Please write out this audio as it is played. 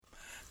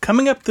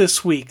Coming up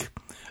this week,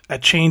 a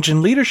change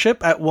in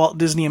leadership at Walt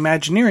Disney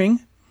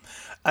Imagineering,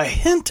 a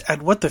hint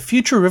at what the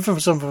future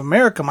Rivers of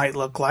America might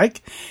look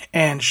like,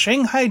 and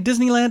Shanghai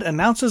Disneyland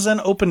announces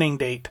an opening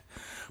date.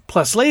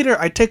 Plus later,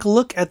 I take a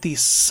look at the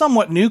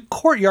somewhat new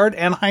Courtyard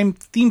Anaheim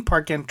theme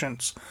park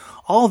entrance.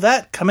 All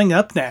that coming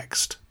up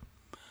next.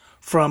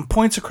 From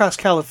points across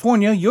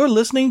California, you're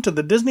listening to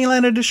the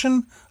Disneyland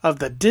edition of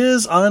the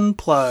Diz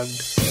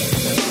Unplugged.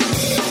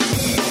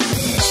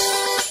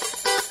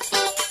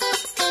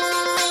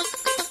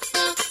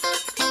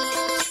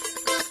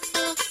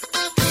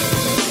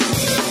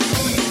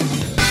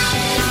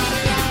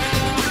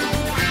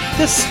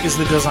 This is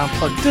the Diz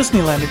Unplugged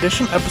Disneyland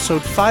edition,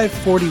 episode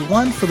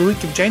 541 for the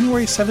week of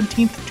January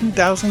 17th,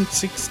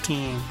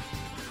 2016.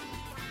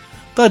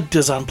 The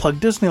Diz Unplugged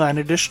Disneyland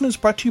edition is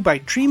brought to you by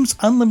Dreams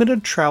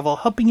Unlimited Travel,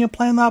 helping you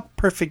plan the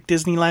perfect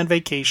Disneyland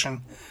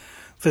vacation.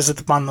 Visit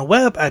them on the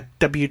web at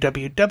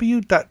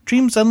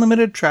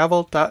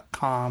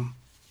www.dreamsunlimitedtravel.com.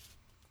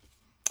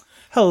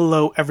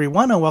 Hello,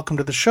 everyone, and welcome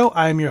to the show.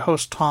 I am your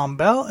host, Tom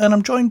Bell, and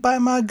I'm joined by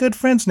my good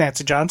friends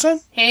Nancy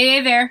Johnson.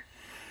 Hey there.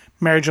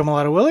 Mary Jo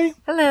Malato Willie.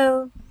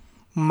 Hello.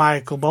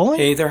 Michael Bowling.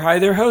 Hey there, hi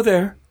there, ho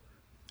there.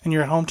 And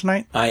you're at home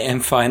tonight? I am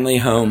finally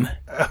home.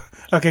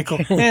 Okay, cool.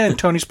 And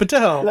Tony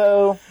Spatel.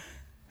 Hello.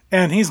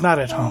 And he's not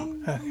at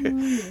home. Okay.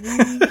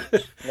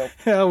 Nope.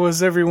 How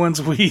was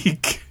everyone's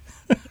week?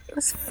 It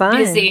was fun.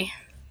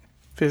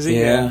 Busy?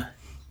 Yeah.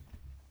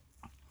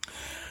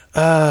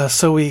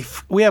 So we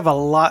have a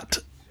lot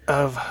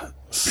of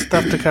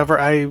stuff to cover.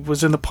 I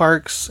was in the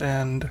parks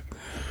and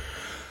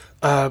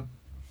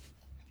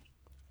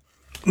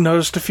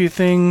noticed a few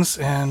things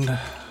and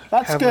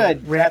that's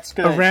good. That's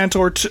good. A rant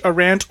or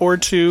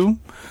two.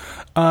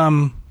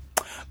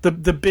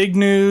 The big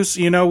news,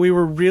 we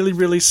were really,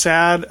 really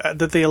sad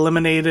that they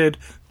eliminated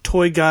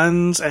toy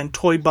guns and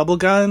toy bubble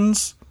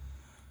guns.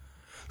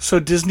 So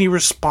Disney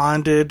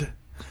responded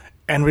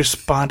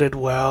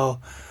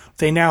well.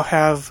 They now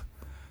have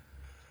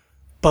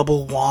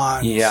bubble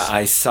wands. Yeah,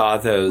 I saw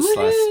those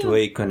last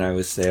week when I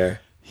was there.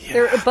 Yeah.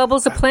 There are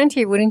bubbles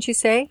aplenty, wouldn't you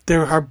say?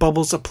 There are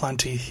bubbles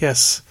aplenty,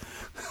 yes.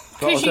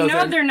 Because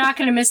they're not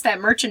going to miss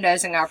that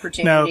merchandising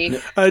opportunity. No.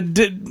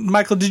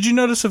 Michael, did you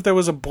notice if there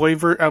was a boy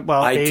version?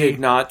 I did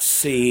not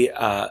see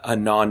a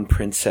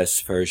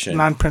non-princess version.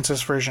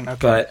 Non-princess version, okay.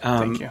 But,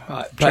 thank you.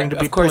 I'm trying to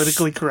be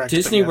politically correct.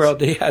 Disney yes. World,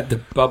 they had the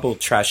bubble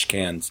trash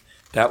cans.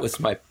 That was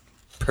my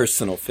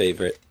personal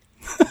favorite.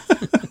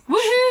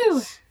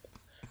 Woohoo!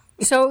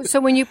 So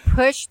when you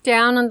push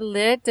down on the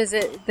lid,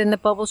 then the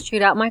bubbles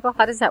shoot out, Michael?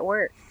 How does that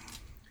work?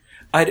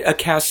 A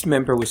cast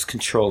member was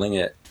controlling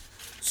it.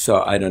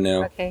 So, I don't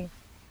know. Okay.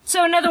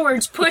 So, in other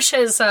words, Push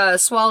has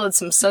swallowed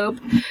some soap.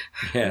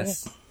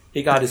 Yes.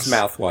 He got his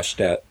mouth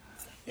washed out.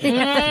 He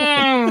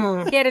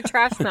had a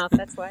trash mouth,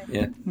 that's why.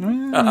 Yeah.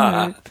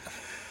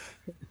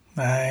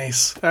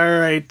 Nice. All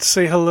right.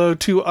 Say hello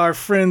to our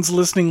friends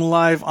listening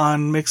live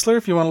on Mixlr.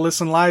 If you want to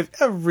listen live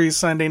every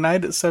Sunday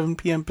night at 7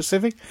 p.m.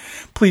 Pacific,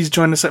 please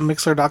join us at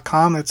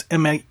Mixlr.com. That's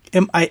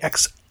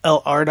MIXLR.com.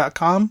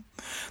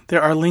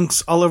 There are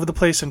links all over the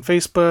place in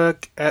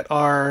Facebook, at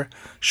our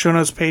show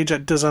notes page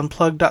at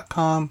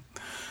disunplug.com.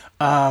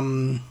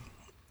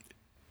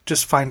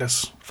 Just find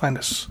us.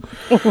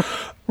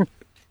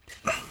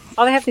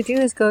 All they have to do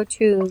is go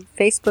to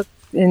Facebook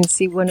and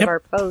see one of our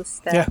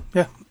posts. Yeah.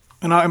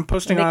 And I'm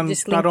posting on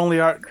not only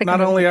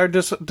our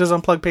Diz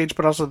Unplugged page,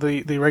 but also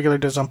the regular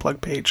Diz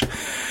Unplugged page.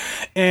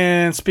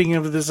 And speaking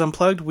of the Diz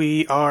Unplugged,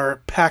 we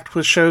are packed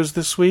with shows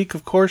this week.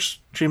 Of course,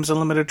 Dreams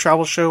Unlimited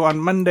Travel Show on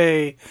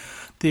Monday,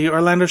 the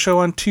Orlando Show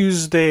on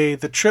Tuesday,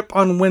 the Trip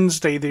on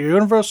Wednesday, the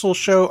Universal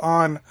Show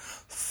on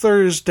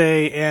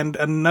Thursday, and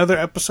another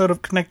episode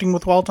of Connecting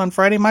with Walt on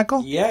Friday,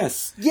 Michael?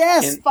 Yes.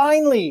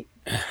 Finally.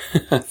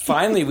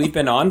 Finally, we've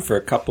been on for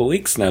a couple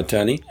weeks now,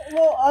 Tony.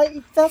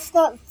 Well, that's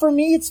not, for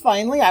me, it's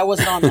finally. I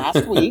wasn't on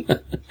last week.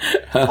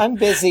 I'm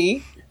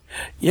busy.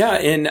 Yeah,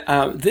 in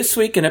this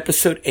week in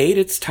episode 8,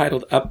 it's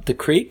titled Up the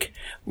Creek.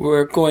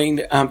 We're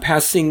going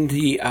passing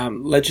the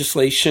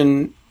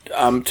legislation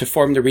to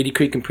form the Reedy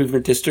Creek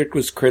Improvement District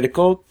was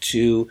critical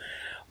to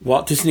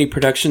Walt Disney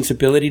Productions'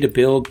 ability to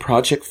build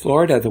Project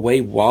Florida the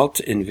way Walt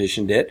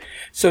envisioned it.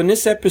 So in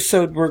this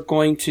episode, we're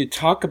going to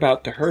talk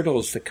about the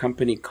hurdles the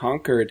company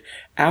conquered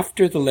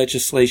after the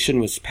legislation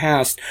was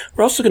passed.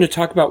 We're also going to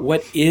talk about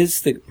what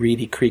is the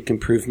Reedy Creek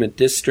Improvement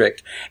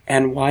District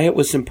and why it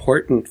was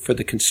important for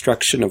the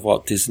construction of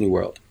Walt Disney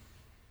World.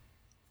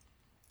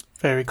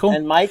 Very cool.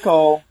 And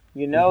Michael,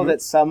 you know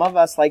that some of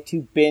us like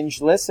to binge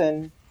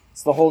listen.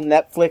 It's the whole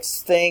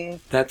Netflix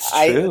thing. That's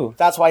true.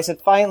 That's why I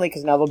said finally,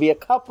 because now there'll be a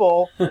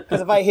couple.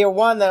 Because if I hear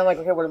one, then I'm like,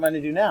 okay, what am I going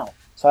to do now?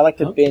 So I like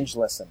to binge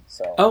listen.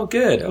 So. Oh,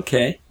 good.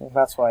 Okay.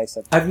 That's why I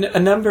said a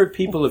number of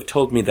people have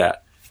told me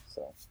that.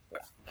 So, yeah.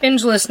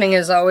 Binge listening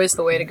is always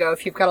the way to go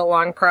if you've got a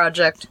long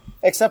project.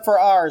 Except for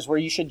ours, where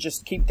you should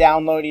just keep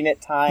downloading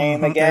it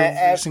time again.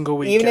 Every single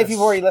week. Even if you've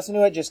already listened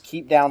to it, just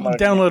keep downloading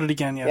Download it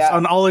again, yes.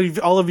 On all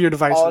of your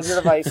devices. All of your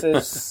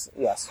devices,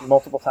 yes,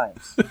 multiple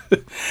times.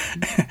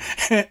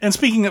 And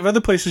speaking of other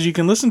places you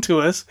can listen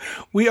to us,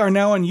 we are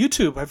now on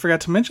YouTube. I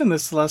forgot to mention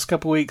this the last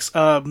couple weeks.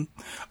 Our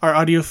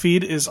audio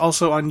feed is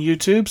also on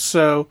YouTube,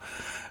 so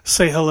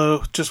say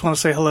hello. Just want to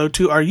say hello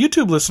to our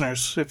YouTube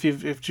listeners if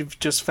you've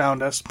just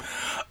found us.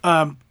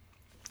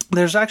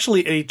 There's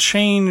actually a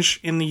change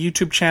in the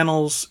YouTube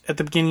channels at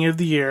the beginning of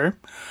the year.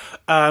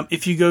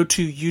 If you go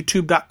to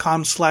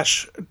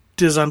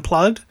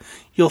youtube.com/DisUnplugged,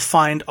 you'll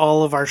find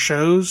all of our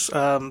shows.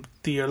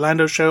 The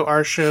Orlando show,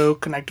 our show,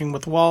 Connecting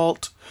with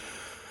Walt.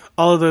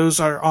 All of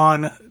those are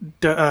on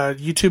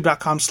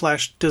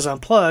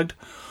youtube.com/DisUnplugged.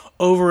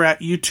 Over at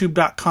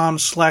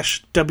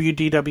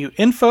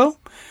youtube.com/WDWinfo,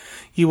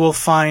 you will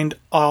find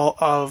all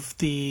of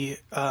the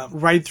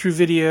ride-through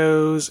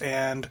videos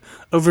and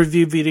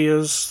overview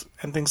videos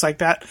and things like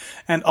that.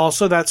 And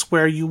also that's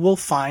where you will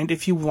find,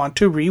 if you want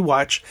to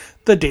rewatch,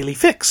 The Daily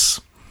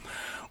Fix,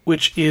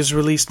 which is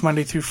released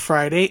Monday through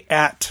Friday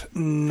at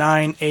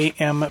 9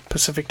 a.m.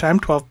 Pacific Time,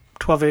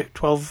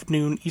 12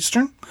 noon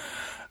Eastern.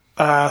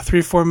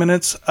 3-4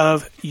 minutes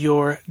of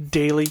your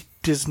daily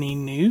Disney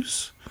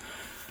news.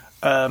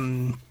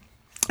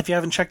 If you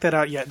haven't checked that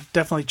out yet,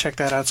 definitely check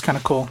that out. It's kind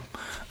of cool.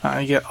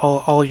 You get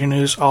all your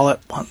news all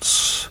at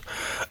once.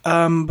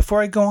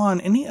 Before I go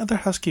on, any other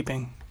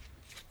housekeeping?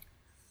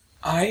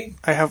 I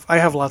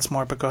have lots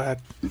more, but go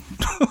ahead.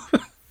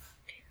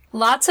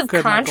 Lots of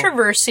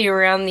controversy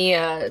around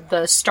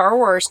the Star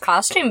Wars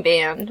costume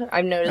ban.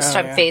 I've noticed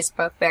on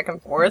Facebook back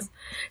and forth.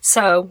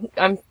 So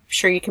I'm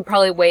sure you can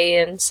probably weigh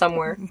in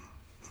somewhere.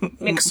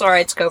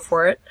 Mixlerites, go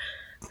for it.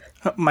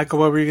 Michael,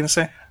 what were you going to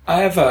say? I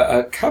have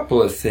a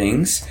couple of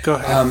things. Go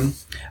ahead.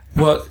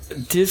 Well,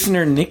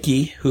 Disney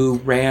Nikki, who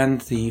ran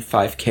the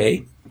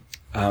 5K,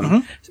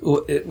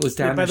 it was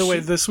down. By the way,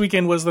 this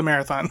weekend was the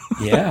marathon.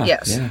 Yeah.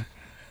 Yes. Yeah.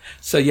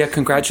 So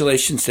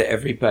congratulations to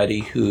everybody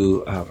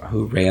who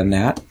ran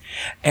that.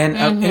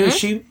 And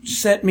she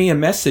sent me a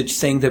message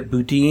saying that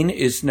Boudin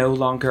is no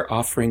longer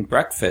offering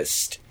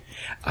breakfast.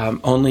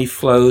 Only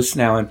Flo's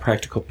now in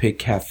Practical Pig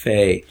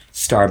Cafe,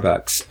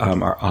 Starbucks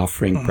are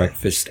offering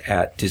breakfast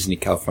at Disney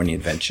California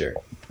Adventure.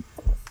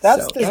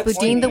 Is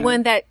Boudin the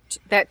one that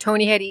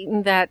Tony had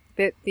eaten the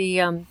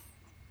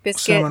biscuit?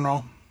 Cinnamon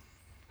roll.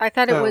 I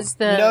thought it was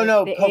the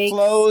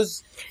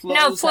Flo's.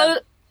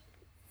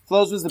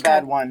 Flo's was the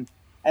bad one.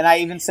 And I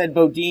even said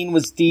Boudin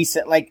was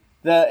decent. Like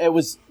the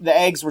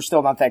eggs were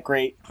still not that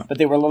great, but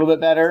they were a little bit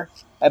better.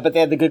 But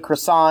they had the good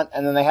croissant,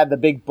 and then they had the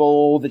big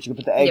bowl that you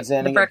could put the eggs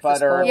in and get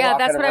butter. Bowl. Yeah,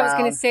 that's what I was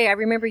going to say. I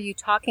remember you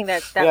talking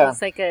that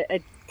was like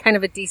a kind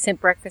of a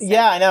decent breakfast.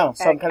 Yeah, I know.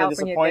 So I'm kind of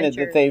disappointed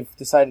that they've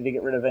decided to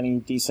get rid of any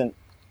decent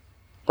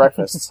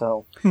breakfast.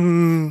 So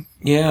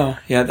yeah,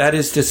 that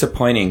is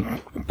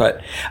disappointing.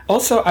 But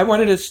also, I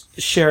wanted to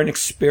share an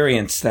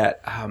experience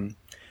that I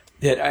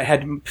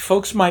had.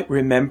 Folks might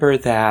remember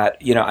that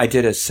I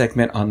did a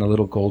segment on the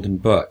Little Golden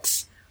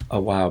Books a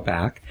while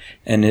back,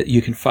 and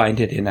you can find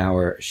it in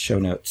our show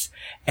notes.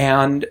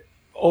 And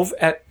over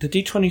at the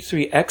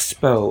D23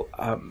 Expo,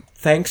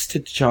 thanks to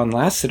John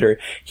Lasseter,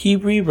 he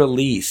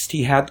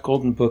had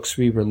Golden Books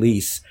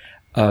re-release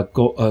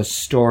a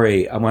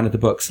story on one of the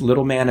books,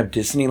 Little Man of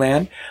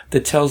Disneyland,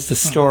 that tells the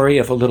story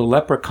of a little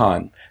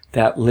leprechaun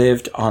that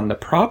lived on the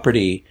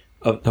property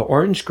of the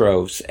orange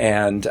groves,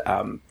 and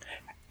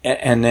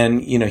then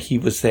he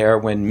was there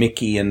when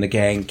Mickey and the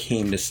gang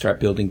came to start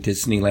building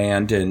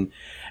Disneyland,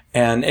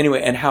 and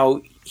anyway, and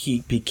how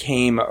he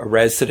became a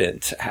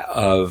resident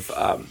of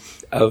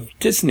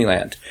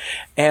Disneyland.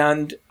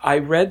 And I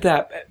read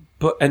that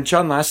book, and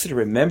John Lasseter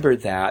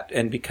remembered that.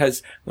 And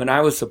because when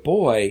I was a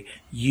boy,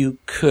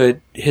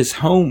 his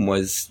home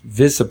was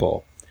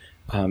visible,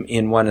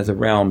 in one of the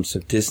realms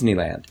of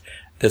Disneyland.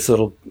 This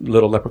little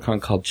leprechaun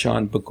called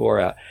John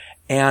Bagora.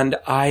 And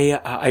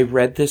I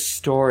read this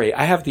story.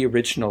 I have the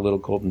original Little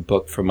Golden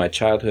Book from my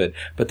childhood,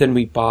 but then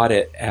we bought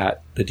it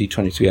at the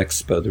D23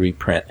 Expo, the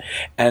reprint.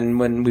 And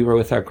when we were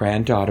with our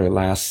granddaughter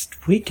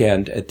last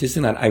weekend at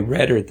Disneyland, I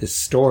read her this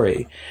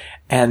story.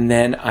 And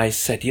then I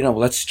said,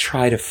 let's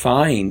try to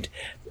find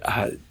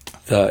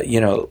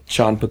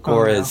John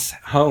Bagora's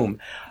home.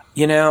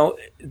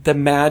 The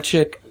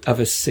magic of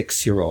a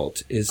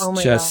 6-year-old is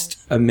just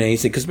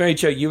amazing. Because Mary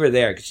Jo, you were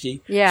there.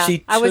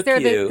 I was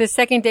there the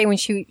second day when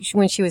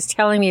she was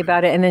telling me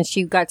about it, and then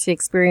she got to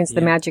experience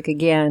the magic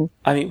again.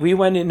 I mean, we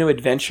went into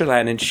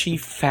Adventureland, and she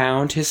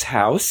found his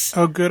house.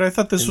 Oh, good. I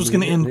thought this was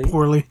going to end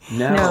poorly.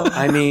 No.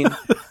 I mean,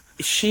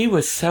 she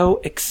was so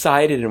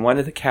excited, and one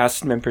of the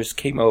cast members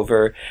came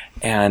over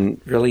and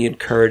really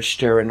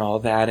encouraged her and all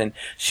that. And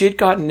she had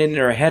gotten in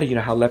her head,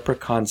 how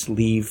leprechauns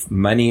leave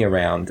money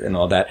around and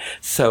all that.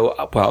 So,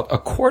 a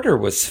quarter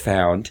was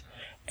found.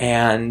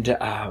 And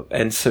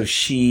so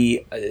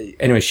she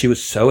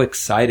was so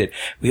excited.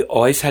 We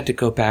always had to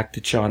go back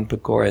to John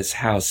Bagora's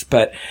house,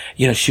 but,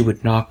 she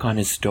would knock on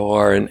his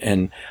door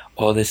and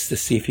all this to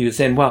see if he was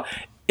in. Well,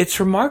 it's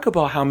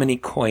remarkable how many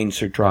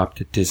coins are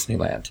dropped at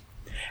Disneyland.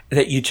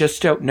 that you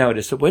just don't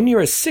notice. So when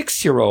you're a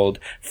 6-year-old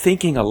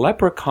thinking a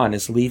leprechaun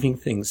is leaving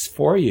things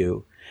for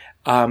you,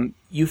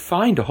 you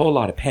find a whole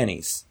lot of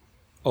pennies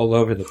all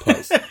over the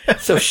place.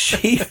 So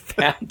she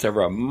found a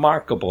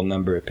remarkable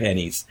number of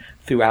pennies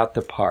throughout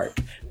the park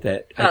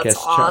that I guess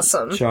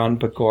awesome. John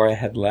Bagora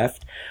had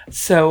left.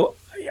 So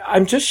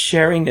I'm just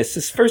sharing this.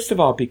 This first of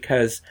all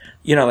because,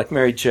 like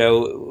Mary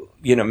Jo,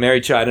 I don't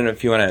know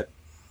if you want to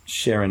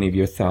share any of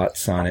your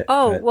thoughts on it.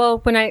 Oh, well,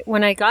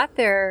 when I got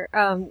there,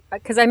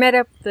 because I met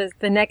up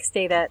the next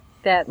day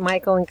that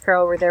Michael and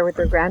Carol were there with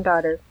their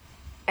granddaughter,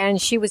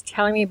 and she was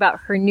telling me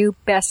about her new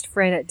best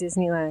friend at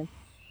Disneyland.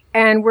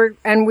 And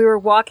we were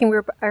walking. We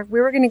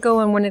were going to go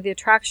on one of the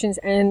attractions,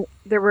 and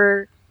there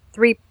were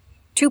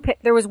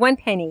there was one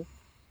penny.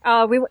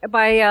 We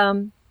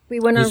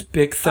went on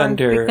Big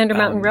Thunder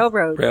Mountain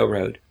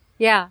Railroad.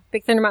 Yeah,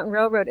 Big Thunder Mountain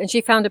Railroad, and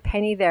she found a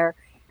penny there,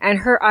 and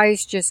her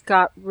eyes just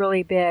got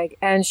really big,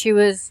 and she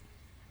was,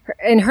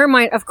 in her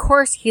mind, of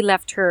course, he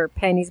left her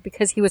pennies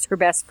because he was her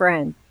best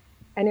friend,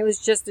 and it was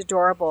just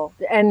adorable,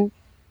 and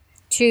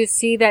to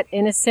see that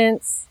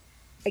innocence.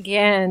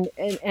 Again,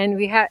 and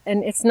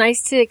it's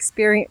nice to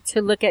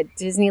look at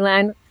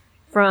Disneyland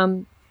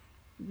from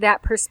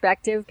that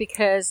perspective,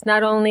 because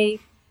not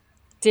only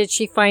did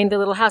she find the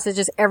little house, it's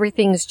just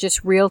everything's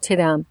just real to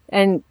them,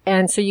 and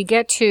so you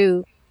get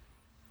to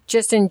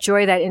just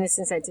enjoy that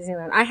innocence at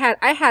Disneyland.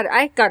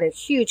 I got a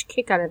huge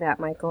kick out of that,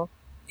 Michael.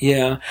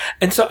 Yeah.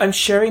 And so I'm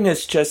sharing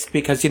this just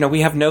because,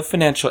 we have no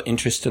financial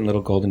interest in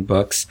Little Golden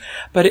Books,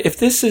 but if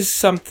this is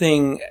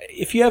something,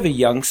 if you have a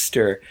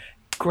youngster,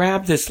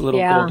 grab this Little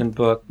Golden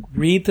Book,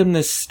 read them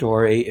this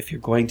story if you're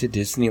going to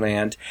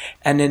Disneyland,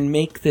 and then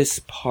make this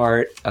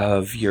part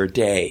of your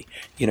day.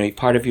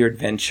 Part of your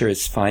adventure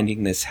is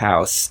finding this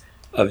house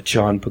of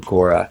John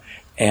Bagora,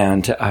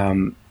 and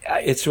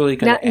it's really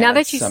going to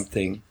add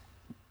something.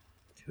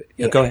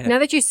 Go ahead. Now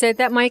that you said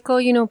that,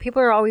 Michael,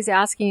 people are always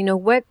asking,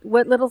 what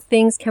little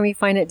things can we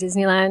find at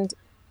Disneyland?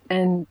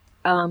 And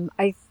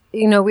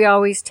we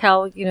always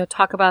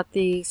talk about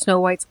the Snow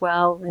White's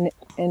well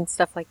and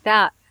stuff like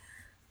that.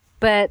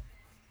 But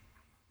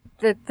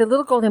the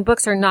Little Golden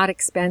Books are not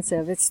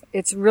expensive.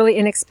 It's really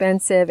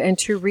inexpensive. And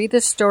to read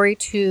the story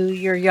to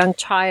your young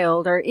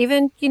child, or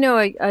even,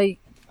 a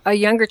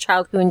younger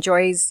child who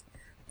enjoys,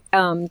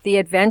 the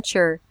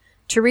adventure,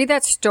 to read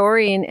that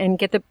story and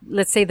get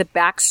let's say the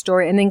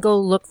backstory, and then go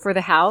look for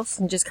the house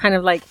and just kind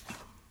of like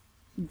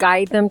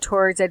guide them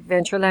towards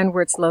Adventureland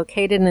where it's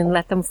located and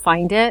let them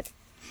find it.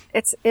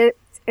 It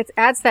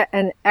adds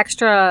an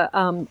extra,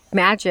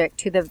 magic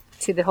to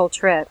the whole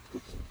trip.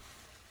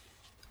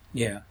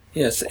 Yeah.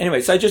 Yes.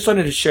 Anyways, I just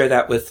wanted to share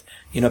that with,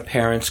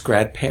 parents,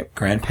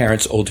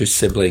 grandparents, older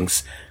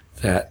siblings,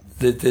 that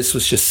this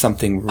was just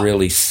something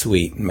really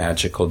sweet and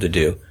magical to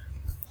do.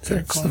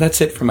 So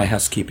that's it for my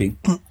housekeeping.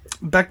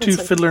 Back to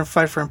Fiddler and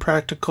Fifer and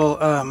Practical.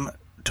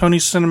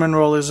 Tony's Cinnamon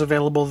Roll is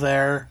available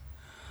there,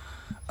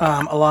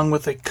 along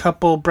with a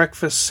couple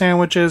breakfast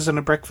sandwiches and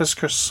a breakfast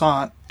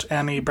croissant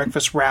and a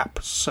breakfast wrap.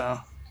 So,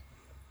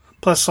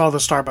 plus all the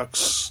Starbucks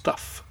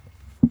stuff.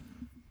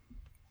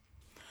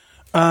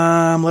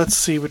 Let's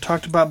see. We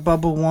talked about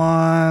Bubble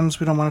Ones.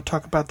 We don't want to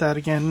talk about that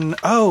again.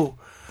 Oh,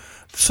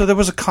 so there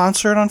was a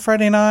concert on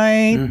Friday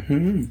night.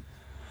 Mm-hmm.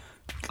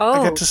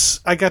 Oh,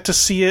 I got to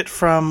see it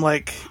from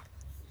the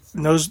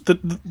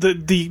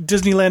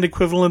Disneyland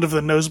equivalent of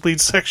the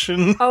nosebleed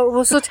section. Oh,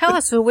 well, so tell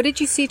us. So what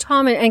did you see,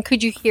 Tom? And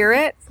could you hear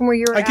it from where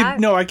you were at?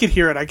 No, I could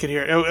hear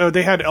it. Oh,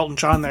 they had Elton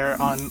John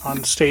there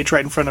on stage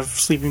right in front of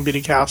Sleeping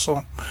Beauty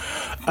Castle.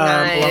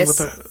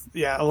 Nice.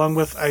 Along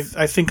with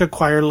I think a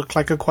choir, looked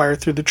like a choir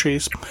through the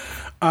trees.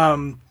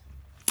 And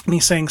he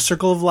sang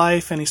Circle of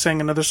Life, and he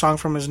sang another song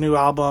from his new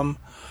album.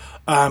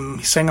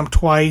 He sang them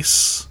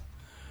twice.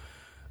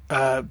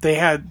 They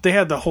had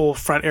the whole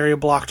front area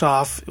blocked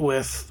off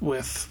with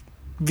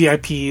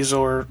VIPs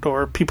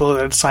or people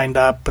that had signed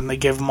up, and they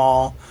gave them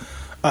all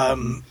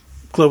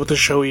glow with the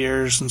show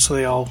ears, and so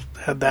they all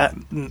had that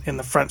in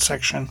the front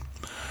section.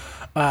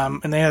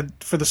 And they had,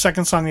 for the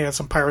second song, they had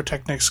some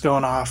pyrotechnics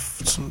going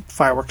off, some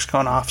fireworks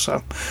going off.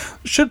 So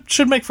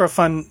should make for a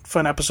fun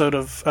episode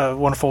of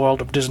Wonderful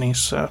World of Disney.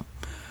 So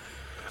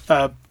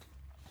the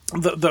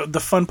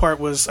fun part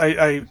was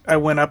I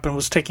went up and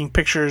was taking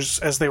pictures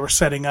as they were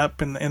setting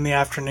up in the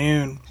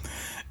afternoon,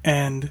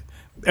 and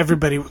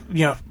everybody,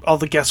 all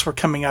the guests were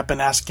coming up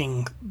and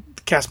asking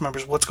cast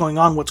members, what's going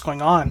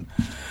on?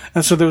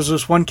 And so there was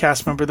this one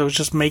cast member that was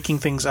just making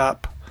things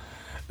up.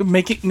 I'm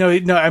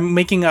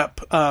making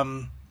up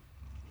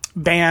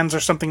bands or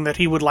something that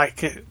he would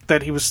like,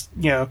 that he was,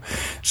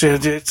 so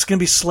it's going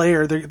to be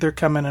Slayer. They're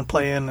coming and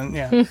playing, and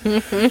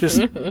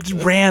just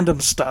random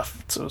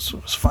stuff. So it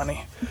was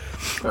funny.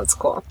 That's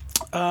cool.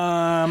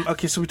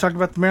 Okay, so we talked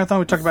about the marathon,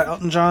 we talked about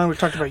Elton John, we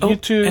talked about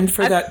YouTube. And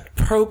for that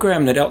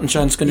program that Elton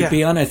John's going to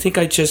be on, I think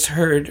I just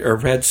heard or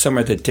read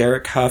somewhere that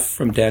Derek Huff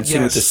from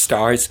Dancing with the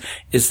Stars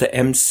is the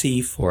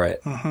MC for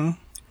it. Mm-hmm.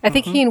 I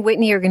think he and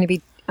Whitney are going to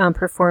be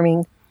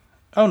performing.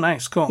 Oh,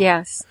 nice, cool.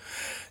 Yes.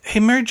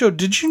 Hey, Mary Jo,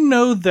 did you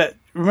know that,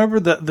 remember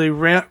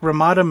the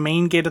Ramada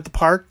main gate at the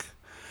park?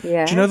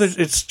 Yes. Do you know that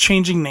it's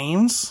changing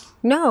names?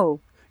 No.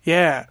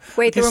 Yeah.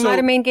 Wait, the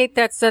Ramada main gate,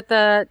 that's at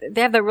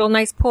they have that real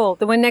nice pole.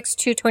 The one next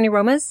to Tony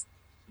Roma's?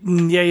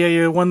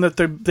 Yeah. One that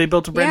they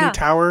built a brand new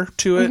tower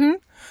to it. Mm-hmm.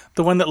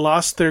 The one that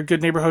lost their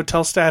Good Neighbor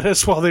Hotel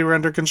status while they were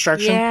under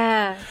construction.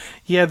 Yeah.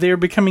 Yeah, they're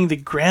becoming the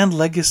Grand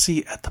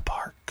Legacy at the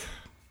park.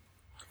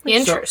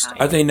 Interesting. So,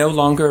 are they no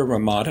longer a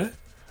Ramada?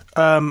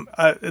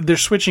 They're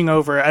switching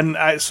over, and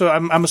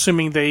I'm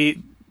assuming they,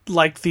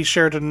 like the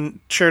Sheraton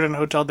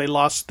Hotel, they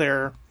lost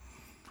their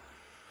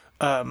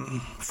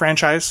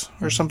franchise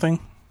or something.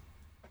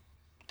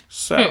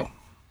 So,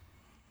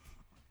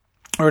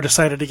 or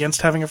decided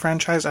against having a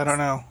franchise. I don't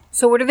know.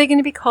 So, what are they going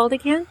to be called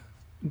again?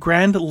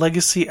 Grand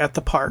Legacy at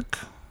the Park.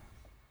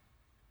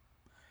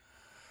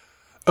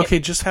 Okay,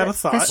 just have a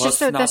thought.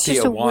 That's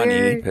just a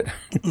weird... But...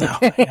 No,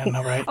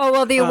 right. Oh,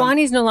 well, the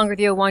Awani's no longer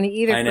the Awani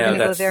either. I know, we're going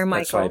to go there,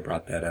 that's Michael. why I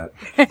brought that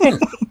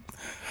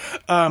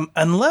up.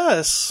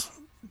 Unless,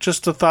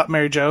 just a thought,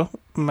 Mary Jo,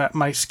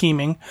 my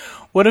scheming,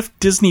 what if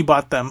Disney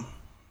bought them?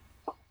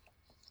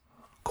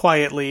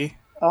 Quietly.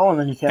 Oh, and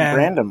then you can't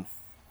brand them.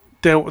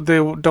 They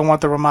don't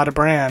want the Ramada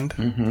brand.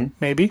 Mm-hmm.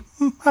 Maybe.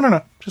 I don't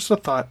know. Just a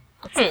thought.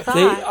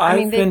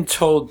 I've been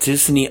told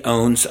Disney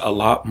owns a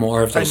lot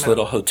more of those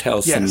little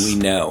hotels than we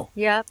know.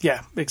 Yeah.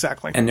 Yeah,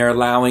 exactly. And they're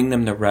allowing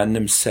them to run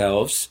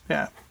themselves.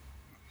 Yeah.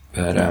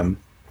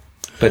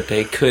 But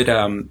they could,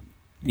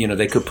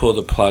 they could pull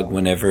the plug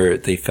whenever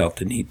they felt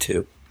the need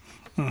to.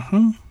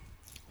 Mm-hmm.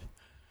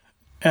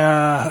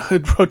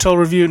 Hotel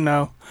review?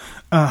 No.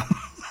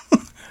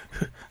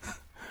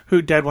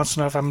 Dad wants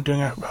to know if I'm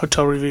doing a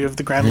hotel review of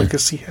the Grand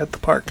Legacy at the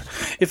park.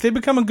 If they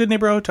become a Good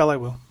Neighbor Hotel, I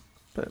will.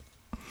 But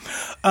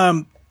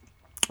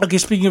okay,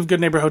 speaking of Good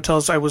Neighbor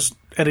Hotels, I was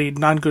at a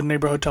non-Good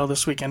Neighbor Hotel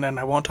this weekend, and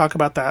I won't talk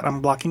about that.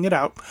 I'm blocking it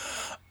out.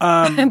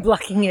 I'm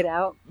blocking it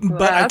out. But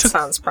that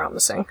sounds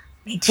promising.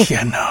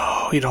 Yeah,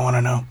 no, you don't want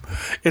to know.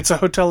 It's a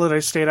hotel that I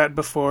stayed at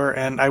before,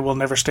 and I will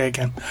never stay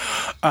again,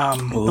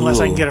 unless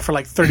I can get it for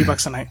like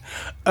 $30 a night.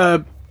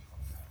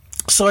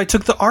 So I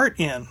took the art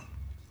in.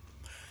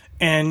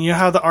 And you know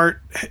how the art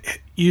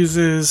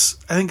uses,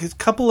 I think, a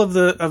couple of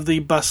the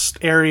bust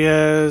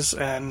areas,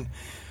 and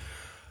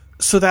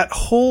so that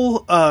whole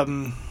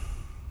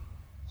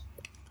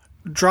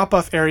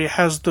drop-off area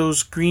has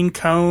those green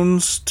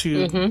cones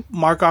to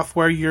mark off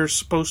where you're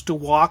supposed to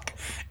walk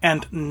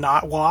and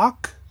not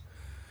walk.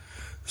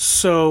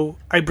 So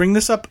I bring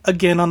this up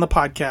again on the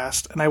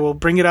podcast, and I will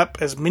bring it up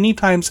as many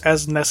times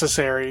as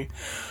necessary.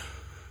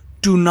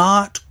 Do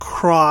not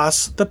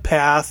cross the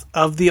path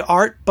of the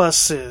art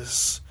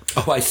buses.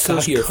 Oh, I saw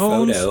your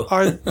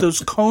photo. Those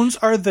cones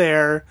are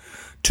there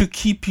to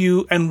keep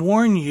you and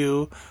warn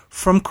you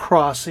from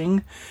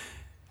crossing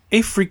a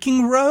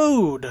freaking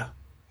road.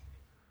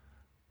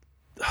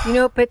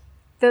 But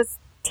those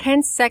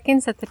 10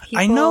 seconds that the people...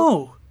 I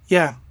know,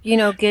 yeah.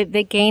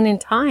 They gain in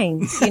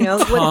time.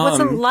 What's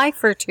a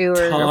life or two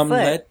or Tom, a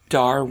foot? let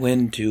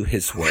Darwin do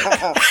his work.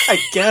 I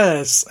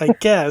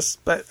guess,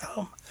 but...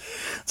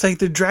 It's like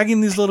they're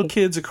dragging these little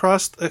kids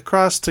across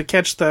to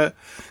catch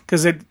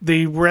because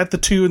they were at the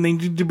 2 and they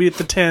need to be at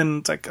the 10.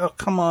 It's like, oh,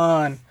 come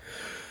on.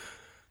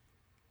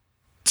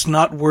 It's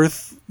not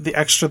worth the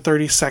extra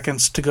 30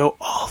 seconds to go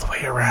all the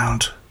way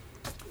around.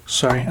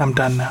 Sorry, I'm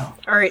done now.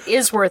 Or it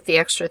is worth the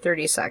extra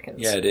 30 seconds.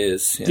 Yeah, it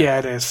is. Yeah,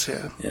 it is.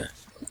 Yeah.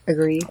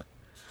 Agreed.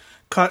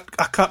 Caught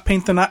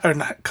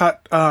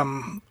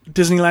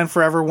Disneyland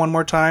Forever one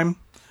more time.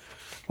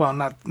 Well,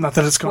 not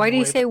that it's going. Why do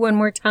you say one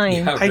more time?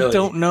 Yeah, really. I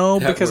don't know,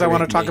 because I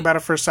want to talk about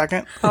it for a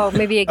second. Oh,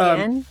 maybe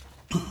again?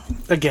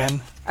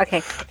 Again.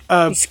 Okay.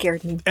 You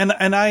scared me. And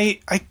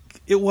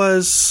it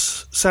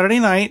was Saturday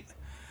night,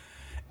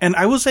 and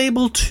I was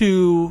able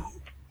to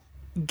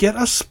get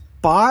a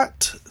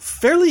spot,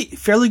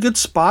 fairly good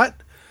spot,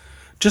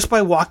 just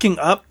by walking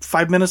up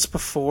 5 minutes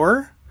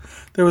before.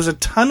 There was a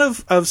ton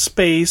of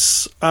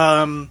space.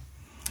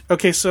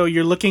 Okay, so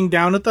you're looking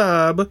down at the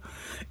hub,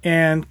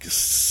 and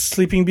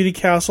Sleeping Beauty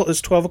Castle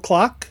is 12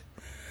 o'clock.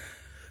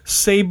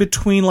 Say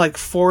between like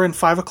 4 and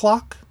 5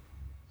 o'clock.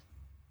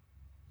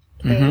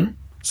 Mm-hmm.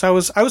 So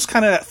I was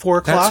kind of at 4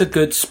 o'clock. That's a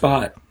good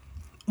spot.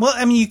 Well,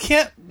 I mean, you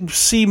can't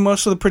see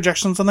most of the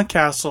projections on the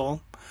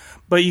castle,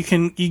 but you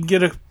can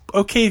get a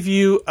okay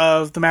view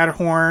of the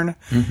Matterhorn.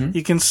 Mm-hmm.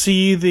 You can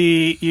see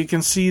the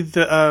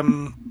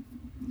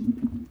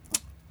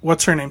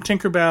what's her name,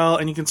 Tinkerbell,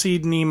 and you can see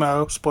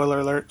Nemo. Spoiler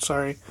alert,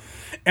 sorry.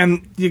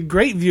 And the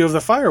great view of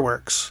the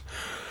fireworks.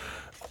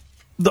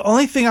 The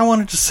only thing I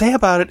wanted to say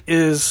about it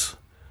is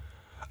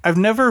I've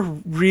never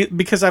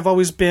because I've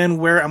always been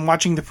where I'm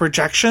watching the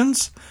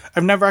projections.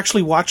 I've never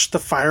actually watched the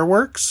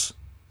fireworks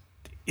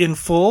in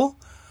full.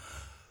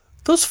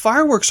 Those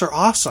fireworks are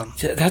awesome.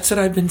 That's what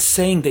I've been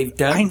saying. They've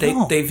done.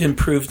 They've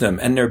improved them,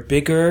 and they're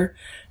bigger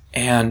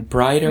and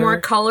brighter, more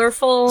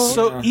colorful.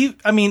 So,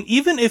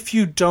 even if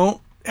you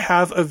don't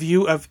have a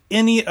view of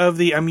any of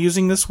the, I'm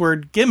using this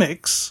word,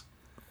 gimmicks,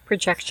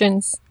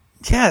 projections.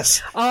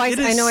 Yes. Oh, I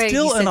know. It's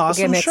still an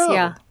awesome gimmicks, show.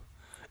 Yeah.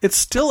 It's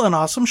still an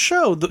awesome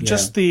show.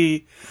 Just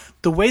the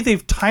way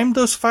they've timed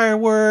those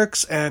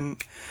fireworks,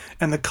 and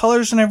and the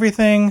colors and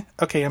everything.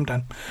 Okay, I'm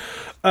done.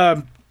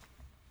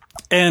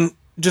 And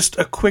just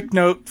a quick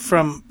note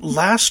from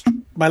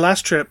my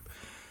last trip,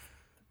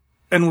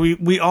 and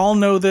we all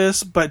know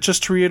this, but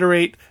just to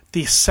reiterate,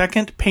 the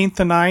second Paint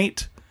the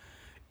Night,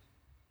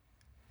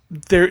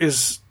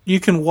 you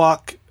can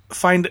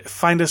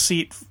find a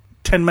seat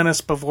 10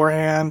 minutes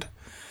beforehand.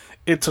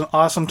 It's an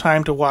awesome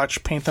time to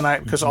watch Paint the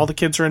Night because all the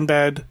kids are in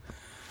bed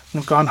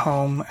and have gone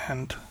home,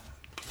 and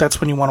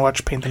that's when you want to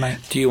watch Paint the Night.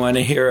 Do you want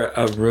to hear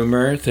a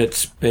rumor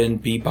that's been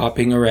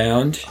bebopping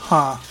around?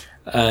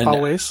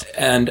 Always.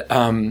 And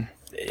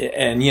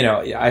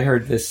I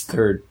heard this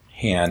third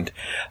hand.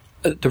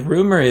 The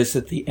rumor is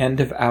at the end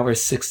of our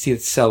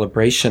 60th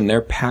celebration,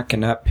 they're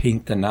packing up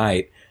Paint the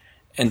Night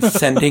and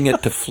sending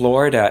it to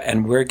Florida,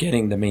 and we're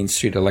getting the Main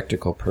Street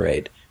Electrical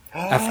Parade.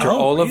 After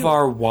all of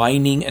our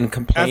whining and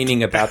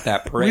complaining about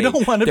that parade, we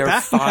don't want it they're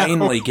back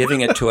finally now.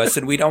 giving it to us,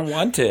 and we don't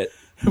want it.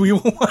 We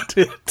want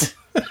it.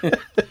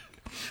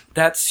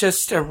 That's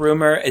just a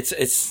rumor.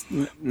 It's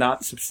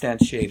not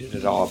substantiated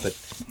at all, but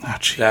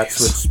that's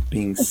what's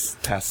being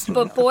passed.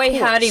 But boy,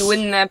 howdy,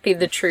 wouldn't that be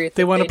the truth?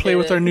 They want to play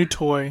with our new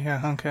toy.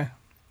 Yeah, okay.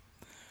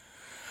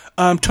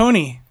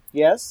 Tony.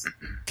 Yes?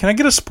 Can I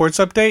get a sports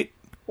update?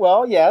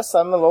 Well, yes,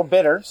 I'm a little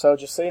bitter, so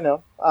just so you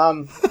know.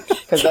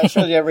 Because that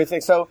shows you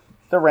everything. So,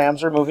 the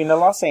Rams are moving to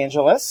Los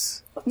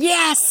Angeles.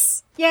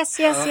 Yes! Yes.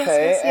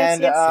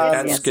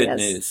 That's good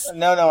news.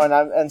 No,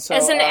 and so...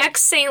 As an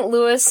ex-St.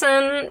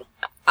 Louisan,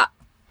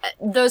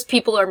 those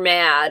people are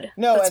mad.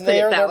 No, Let's and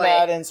they're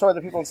mad, and so are the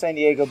people in San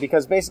Diego,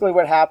 because basically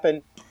what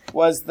happened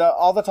was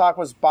all the talk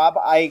was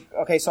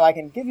okay, so I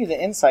can give you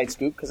the inside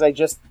scoop, because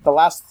the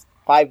last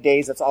 5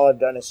 days, that's all I've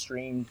done is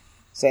streamed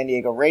San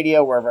Diego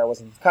radio, wherever I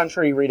was in the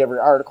country, read every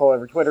article,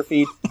 every Twitter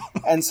feed.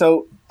 And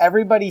so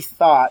everybody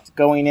thought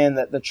going in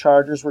that the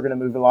Chargers were going to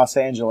move to Los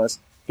Angeles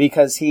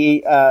because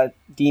Dean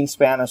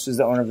Spanos, who's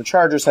the owner of the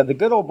Chargers, had the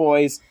good old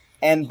boys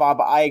and Bob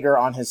Iger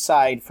on his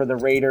side for the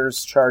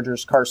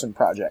Raiders-Chargers Carson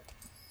project.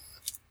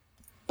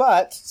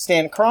 But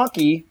Stan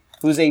Kroenke,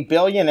 who's a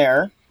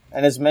billionaire,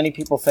 and as many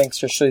people think,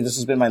 especially this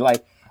has been my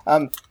life,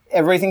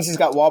 everybody thinks he's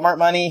got Walmart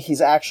money.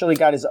 He's actually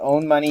got his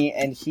own money,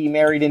 and he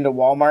married into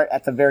Walmart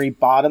at the very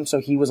bottom, so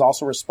he was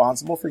also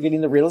responsible for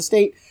getting the real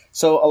estate.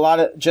 So a lot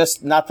of,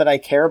 just not that I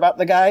care about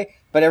the guy,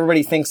 but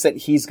everybody thinks that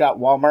he's got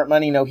Walmart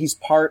money. No, he's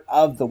part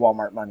of the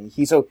Walmart money.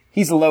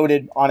 He's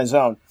loaded on his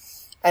own.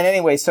 And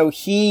anyway, so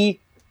he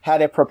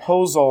had a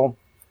proposal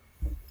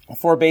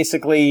for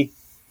basically,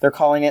 they're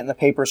calling it in the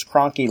papers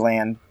Kroenke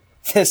Land,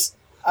 this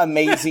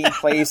amazing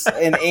place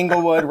in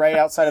Inglewood, right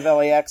outside of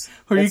LAX,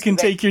 where you can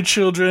take your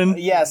children.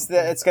 Yes,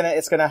 it's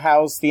gonna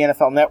house the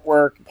NFL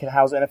Network. It can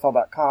house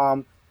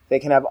NFL.com. They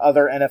can have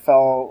other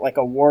NFL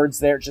awards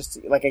there,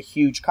 just like a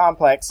huge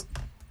complex.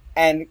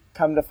 And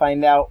come to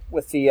find out,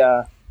 with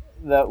the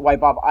why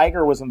Bob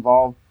Iger was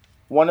involved,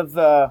 one of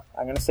the,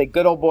 I'm gonna say,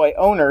 good old boy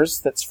owners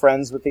that's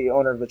friends with the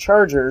owner of the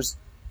Chargers,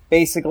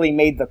 basically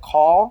made the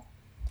call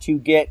to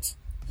get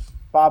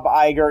Bob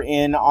Iger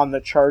in on the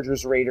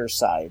Chargers Raiders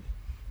side,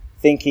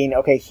 thinking,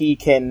 okay, he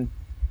can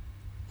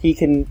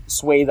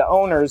sway the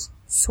owners.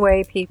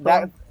 Sway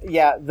people.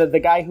 The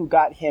guy who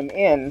got him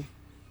in,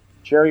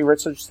 Jerry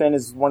Richardson,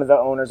 is one of the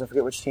owners. I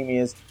forget which team he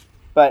is.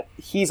 But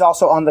he's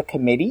also on the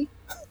committee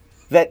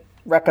that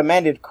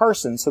recommended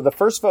Carson. So the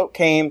first vote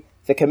came,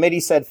 the committee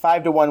said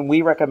 5-1,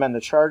 we recommend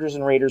the Chargers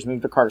and Raiders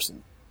move to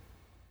Carson.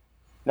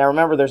 Now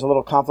remember, there's a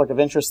little conflict of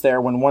interest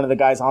there when one of the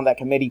guys on that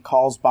committee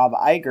calls Bob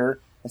Iger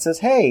and says,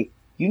 hey,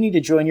 you need to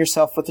join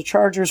yourself with the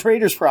Chargers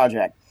Raiders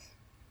project.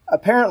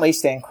 Apparently,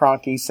 Stan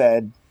Kroenke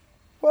said,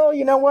 well,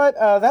 you know what?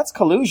 That's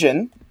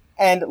collusion.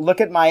 And look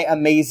at my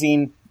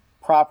amazing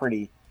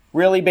property.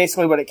 Really,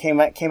 basically what it came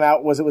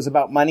out was it was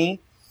about money.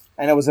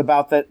 And it was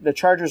about that the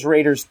Chargers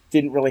Raiders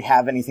didn't really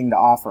have anything to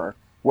offer.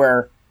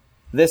 Where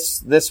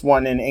this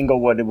one in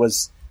Inglewood, it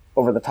was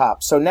over the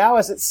top. So now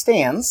as it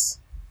stands,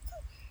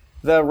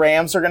 the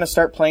Rams are going to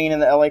start playing in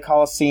the LA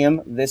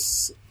Coliseum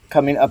this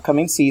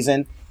upcoming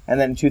season. And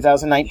then in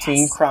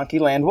 2019, Kroenke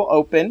Land will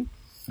open.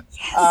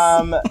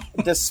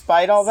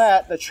 Despite all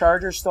that, the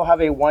Chargers still have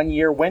a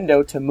 1-year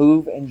window to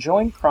move and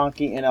join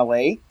Kroenke in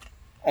LA.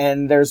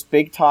 And there's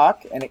big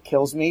talk, and it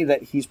kills me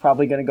that he's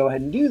probably going to go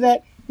ahead and do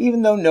that,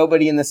 even though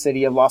nobody in the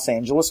city of Los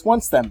Angeles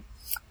wants them.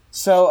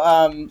 So,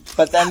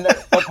 but then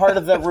the part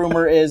of the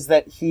rumor is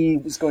that he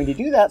was going to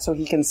do that so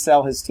he can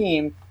sell his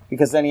team,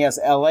 because then he has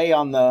LA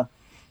on the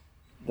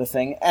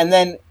thing. And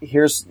then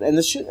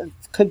this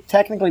could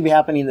technically be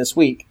happening this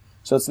week,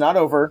 so it's not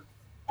over.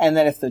 And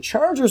then if the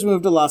Chargers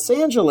move to Los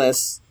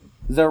Angeles,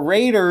 the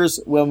Raiders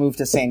will move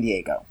to San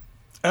Diego.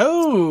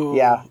 Oh,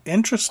 yeah,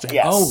 interesting.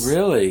 Yes. Oh,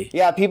 really?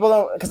 Yeah, people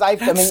don't, because I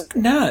mean,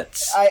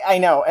 nuts. I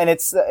know, and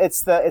it's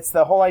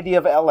the whole idea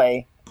of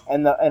LA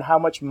and how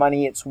much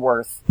money it's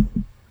worth.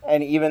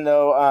 And even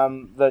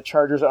though the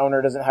Chargers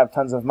owner doesn't have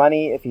tons of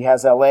money, if he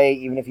has LA,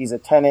 even if he's a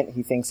tenant,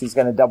 he thinks he's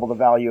going to double the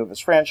value of his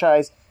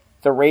franchise.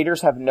 The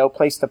Raiders have no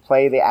place to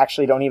play. They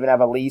actually don't even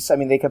have a lease. I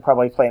mean, they could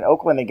probably play in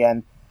Oakland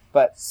again,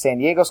 but San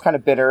Diego's kind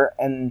of bitter,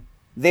 and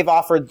they've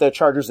offered the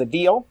Chargers a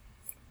deal,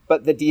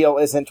 but the deal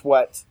isn't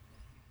what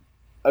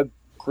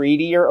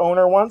greedier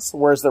owner once,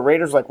 whereas the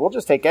Raiders we'll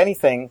just take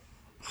anything.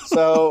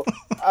 So,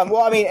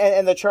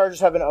 and the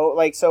Chargers have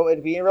so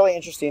it'd be really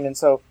interesting. And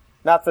so,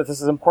 not that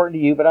this is important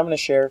to you, but I'm going to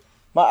share.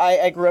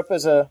 I grew up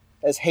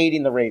as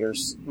hating the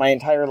Raiders my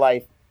entire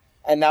life.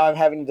 And now I'm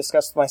having to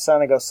discuss with my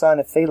son. I go, son,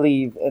 if they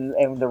leave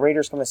and the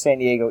Raiders come to San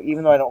Diego,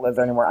 even though I don't live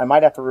there anymore, I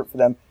might have to root for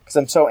them because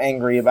I'm so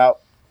angry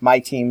about my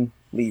team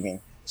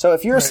leaving. So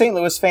if you're a St.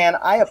 Louis fan,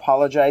 I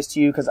apologize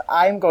to you because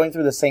I'm going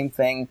through the same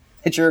thing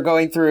that you're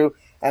going through,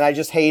 and I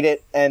just hate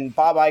it. And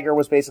Bob Iger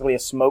was basically a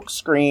smoke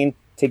screen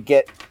to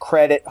get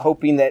credit,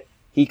 hoping that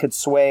he could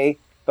sway.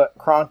 But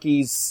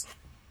Kroenke's,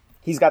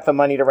 he's got the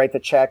money to write the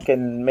check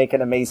and make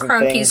an amazing thing.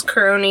 Kroenke's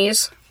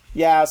cronies.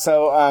 Yeah,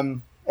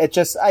 so it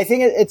just, I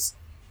think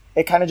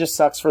it kind of just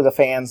sucks for the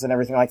fans and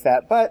everything like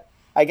that. But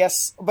I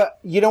guess, but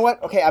you know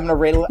what? Okay, I'm going to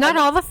rate it. Not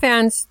all the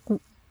fans,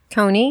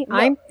 Tony.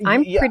 No,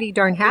 I'm pretty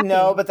darn happy.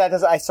 No, but that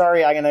doesn't,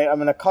 I'm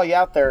going to call you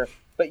out there,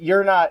 but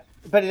you're not,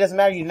 but it doesn't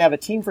matter. You didn't have a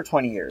team for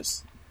 20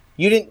 years.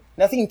 They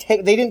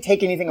didn't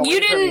take anything away from you.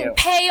 You didn't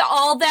pay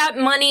all that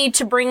money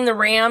to bring the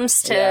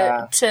Rams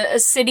to a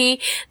city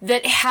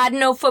that had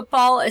no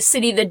football, a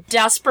city that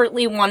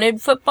desperately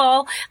wanted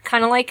football,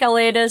 kind of like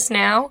LA does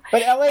now.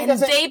 But LA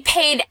doesn't. They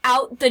paid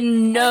out the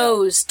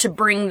nose to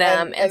bring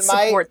them and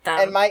support them.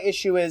 And my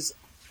issue is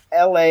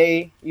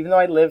LA, even though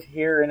I live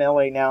here in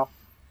LA now,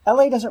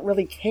 LA doesn't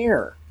really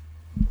care.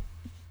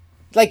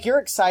 Like, you're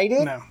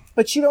excited,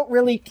 but you don't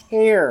really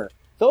care.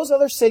 Those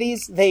other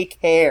cities, they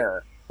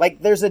care.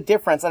 Like, there's a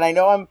difference, and I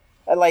know I'm,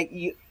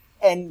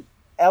 and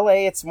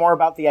LA, it's more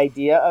about the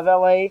idea of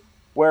LA,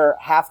 where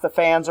half the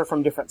fans are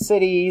from different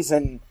cities,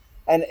 and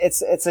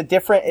it's a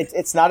different,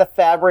 it's not a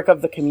fabric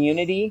of the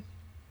community.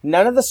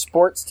 None of the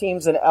sports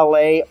teams in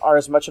LA are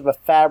as much of a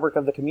fabric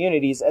of the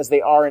communities as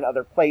they are in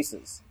other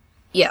places.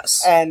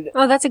 Yes.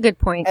 That's a good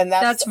point. And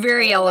that's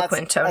very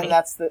eloquent, Tony.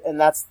 And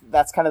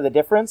that's kind of the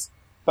difference.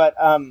 But,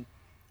 I'm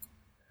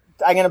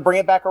going to bring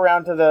it back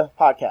around to the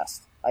podcast.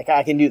 Like,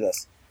 I can do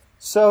this.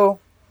 So,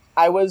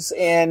 I was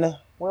in,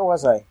 where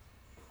was I?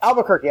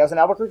 Albuquerque. I was in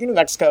Albuquerque, New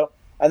Mexico,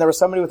 and there was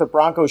somebody with a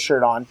Broncos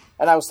shirt on,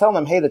 and I was telling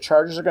them, hey, the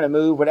Chargers are going to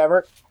move,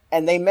 whatever,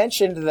 and they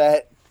mentioned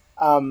that,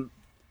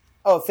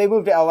 if they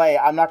move to LA,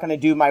 I'm not going to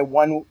do my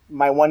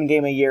one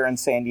game a year in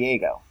San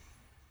Diego.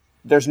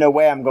 There's no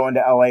way I'm going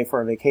to LA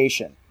for a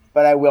vacation,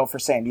 but I will for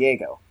San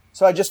Diego.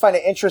 So I just find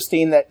it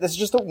interesting that this is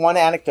just one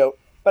anecdote,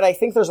 but I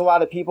think there's a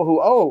lot of people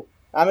who,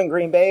 I'm in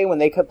Green Bay. When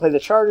they could play the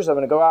Chargers, I'm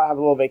going to go out, have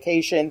a little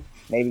vacation,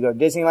 maybe go to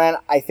Disneyland.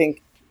 I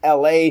think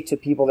LA, to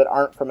people that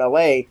aren't from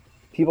LA,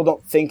 people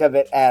don't think of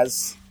it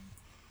as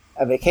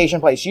a vacation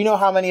place. You know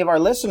how many of our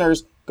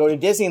listeners go to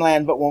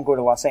Disneyland but won't go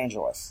to Los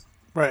Angeles?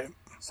 Right.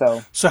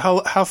 So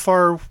how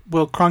far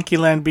will Kroenke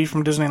Land be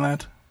from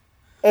Disneyland?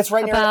 It's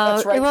right near.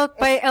 By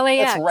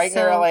LAX. It's right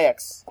near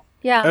LAX.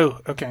 Yeah. Oh,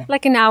 okay.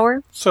 Like an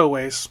hour. So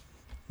ways.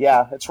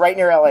 Yeah, it's right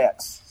near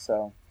LAX.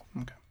 So.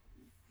 Okay.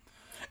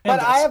 But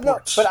I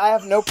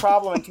have no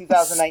problem in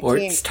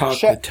 2019 Sports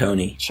talk with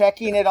Tony.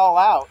 Checking it all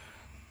out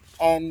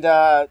and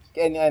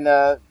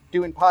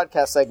doing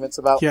podcast segments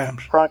about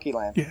Kroenke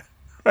Land. Yeah.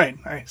 Right.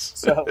 Nice.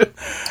 So.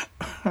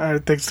 All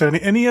right. Thanks,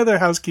 Tony. Any other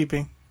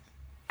housekeeping?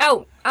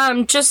 Oh,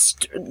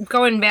 just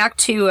going back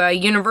to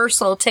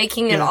Universal,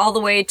 taking it all the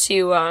way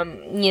to,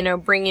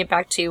 bringing it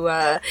back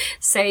to,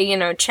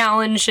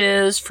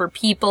 challenges for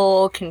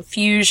people,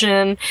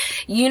 confusion.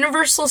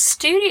 Universal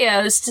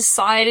Studios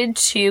decided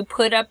to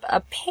put up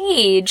a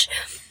page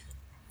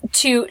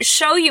to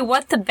show you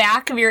what the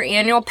back of your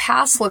annual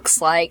pass looks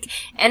like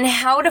and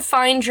how to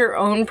find your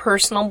own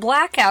personal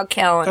blackout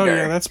calendar. Oh,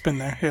 yeah, that's been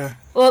there, yeah.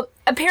 Well,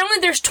 apparently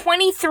there's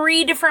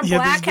 23 different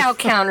blackout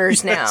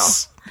counters now.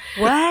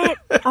 What?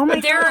 Oh my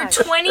god. There are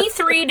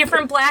 23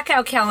 different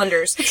blackout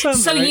calendars. So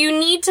right. You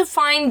need to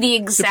find the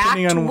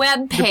exact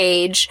web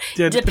page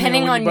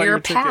depending on your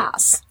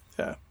pass.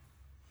 Yeah.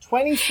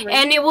 23.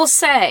 And it will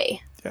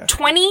say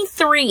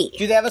 23.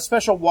 Do they have a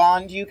special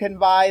wand you can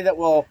buy that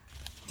will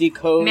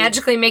decode?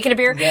 Magically make it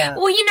appear? Yeah.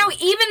 Well,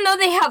 even though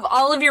they have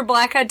all of your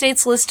blackout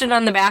dates listed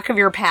on the back of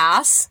your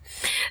pass,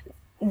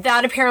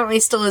 that apparently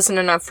still isn't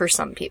enough for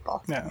some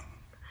people. Yeah.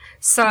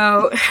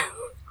 So...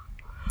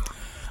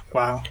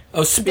 Wow.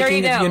 Oh,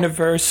 speaking of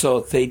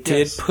Universal, they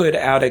did put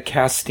out a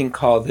casting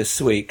call this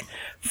week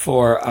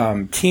for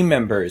team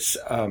members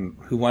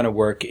who want to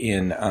work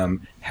in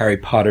Harry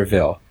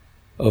Potterville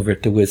over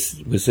at the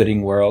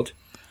Wizarding World.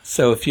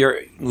 So if you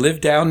live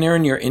down there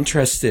and you're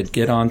interested,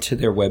 get onto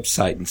their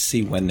website and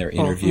see when they're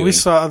interviewing. We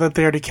saw that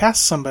they already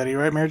cast somebody,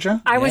 right, Mary Jo?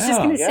 I was just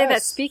going to say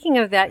that. Speaking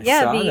of that,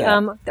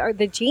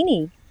 the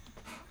genie.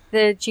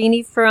 The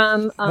genie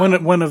from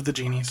one of the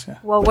genies. Yeah.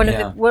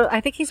 Well,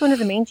 I think he's one of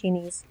the main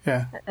genies.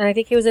 Yeah. And I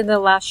think he was in the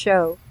last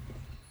show.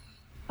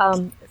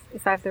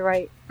 If I have the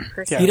right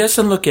person. Yeah. He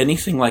doesn't look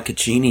anything like a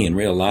genie in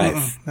real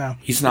life. No,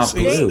 he's not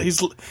blue.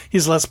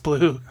 He's less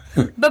blue.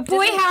 But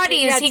boy,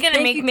 howdy, is he going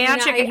to make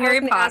magic in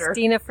Harry Potter? Ask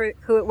Dina for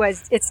who it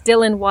was. It's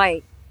Dylan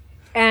White,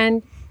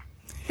 and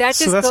that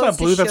just that's goes not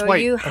blue. to That's show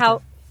white. you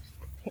how.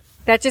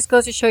 That just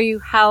goes to show you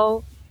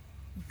how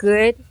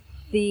good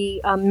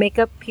the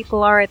makeup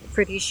people are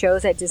for these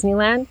shows at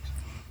Disneyland,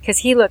 because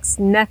he looks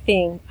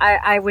nothing.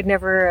 I would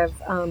never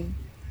have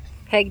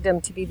pegged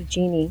him to be the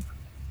genie.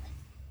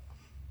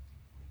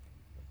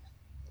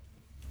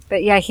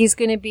 But yeah, he's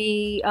going to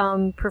be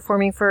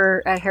performing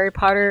for Harry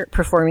Potter.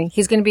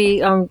 He's going to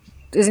be,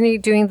 isn't he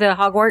doing the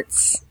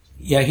Hogwarts?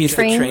 Yeah, he's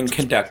the train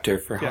conductor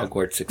for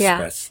Hogwarts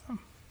Express. Yeah.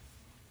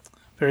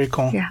 Very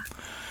cool. Yeah.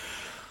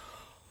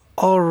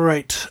 All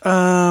right.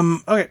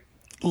 Okay.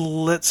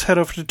 Let's head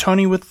over to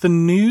Tony with the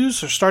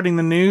news, or starting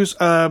the news.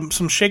 Some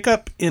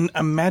shakeup in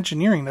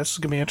Imagineering. This is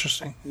going to be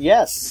interesting.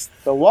 Yes.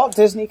 The Walt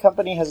Disney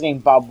Company has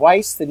named Bob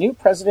Weiss the new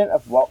president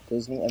of Walt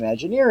Disney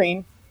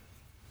Imagineering.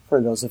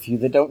 For those of you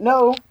that don't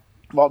know,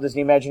 Walt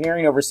Disney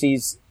Imagineering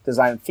oversees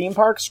design of theme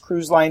parks,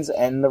 cruise lines,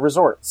 and the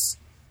resorts.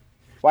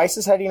 Weiss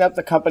is heading up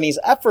the company's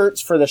efforts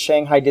for the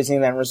Shanghai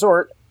Disneyland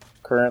Resort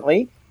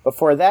currently.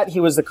 Before that,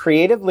 he was the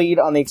creative lead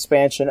on the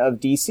expansion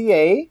of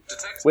DCA,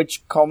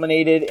 which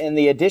culminated in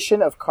the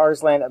addition of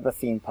Cars Land at the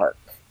theme park.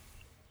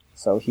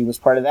 So he was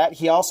part of that.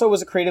 He also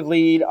was a creative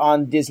lead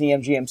on Disney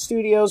MGM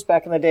Studios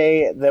back in the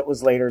day that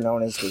was later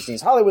known as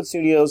Disney's Hollywood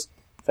Studios,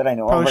 that I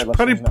know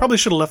probably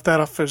should have left that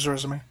off his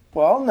resume.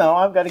 Well, no,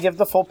 I've got to give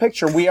the full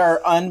picture. We are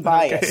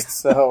unbiased,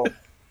 so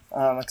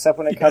except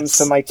when it comes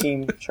to my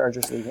team,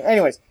 Chargers leaving.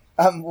 Anyways,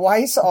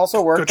 Weiss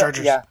also worked. Go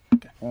Chargers.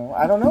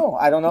 I don't know.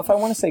 I don't know if I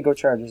want to say go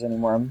Chargers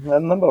anymore. I'm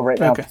in limbo right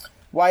now. Okay.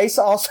 Weiss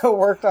also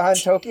worked on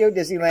Tokyo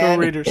Disneyland. Go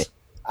Raiders.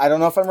 I don't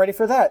know if I'm ready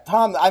for that.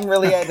 Tom, I'm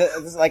really,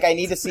 I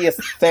need to see a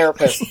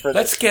therapist for this.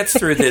 Let's get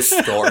through this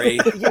story.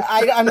 Yeah,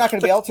 I'm not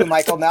going to be able to,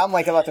 Michael. Now I'm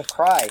about to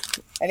cry.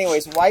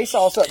 Anyways, Weiss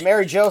also,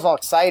 Mary Jo's all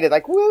excited,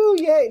 like, woo,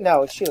 yay.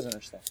 No, she doesn't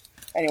understand.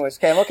 Anyways,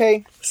 okay, I'm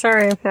okay.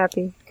 Sorry, I'm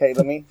happy. Okay,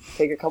 let me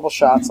take a couple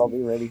shots. I'll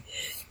be ready.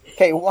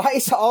 Okay,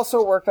 Weiss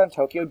also worked on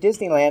Tokyo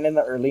Disneyland in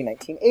the early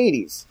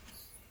 1980s.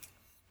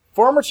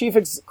 Former chief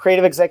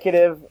creative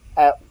executive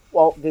at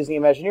Walt Disney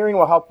Imagineering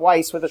will help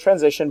Weiss with the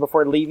transition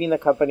before leaving the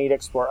company to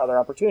explore other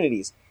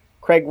opportunities.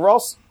 Craig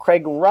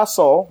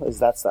Russell,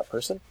 that's that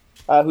person,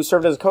 who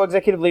served as a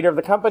co-executive leader of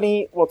the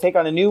company, will take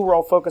on a new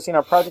role focusing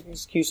on project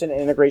execution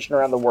and integration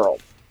around the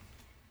world.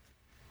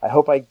 I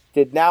hope I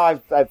did. Now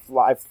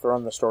I've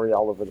thrown the story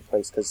all over the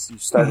place because you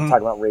started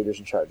talking about Raiders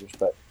and Chargers,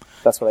 but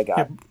that's what I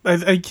got. Yeah,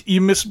 I think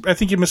you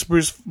missed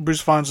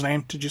Bruce Vaughn's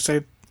name. Did you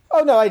say?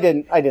 Oh no, I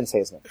didn't. I didn't say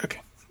his name.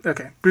 Okay.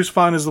 Bruce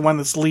Vaughn is the one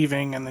that's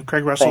leaving, and then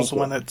Craig Russell is the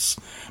one that's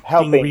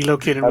being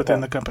relocated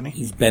within the company.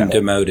 He's been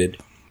demoted.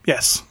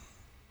 Yes.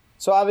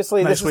 So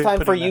obviously this is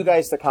time for you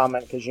guys to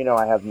comment, because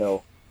I have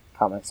no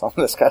comments on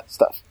this kind of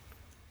stuff.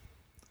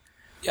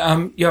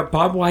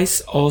 Bob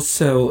Weiss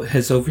also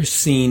has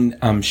overseen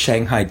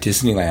Shanghai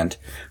Disneyland,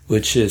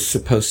 which is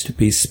supposed to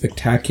be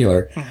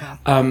spectacular.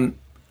 From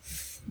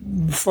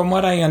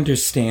what I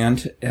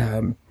understand,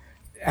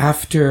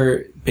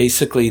 after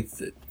basically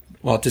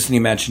Walt Disney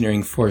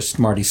Imagineering forced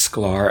Marty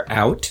Sklar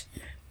out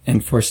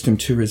and forced him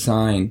to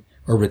resign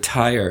or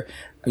retire.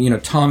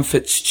 Tom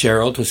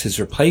Fitzgerald was his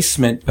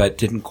replacement, but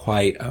didn't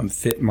quite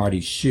fit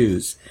Marty's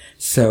shoes.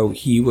 So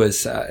he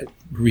was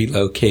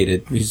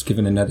relocated. He was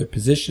given another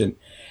position.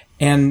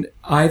 And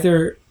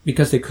either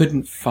because they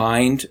couldn't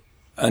find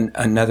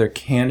another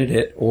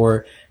candidate,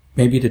 or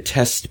maybe to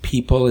test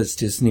people as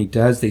Disney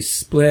does, they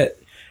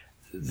split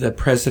the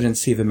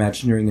presidency of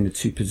Imagineering into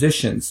two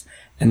positions.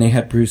 And they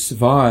had Bruce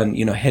Vaughan,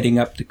 heading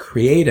up the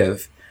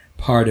creative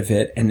part of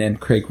it, and then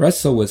Craig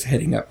Russell was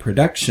heading up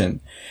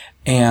production.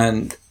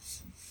 And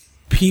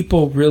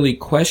people really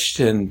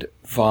questioned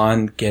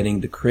Vaughan getting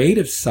the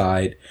creative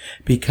side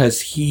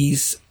because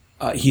he's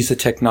a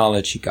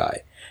technology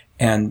guy,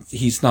 and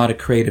he's not a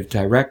creative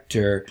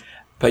director,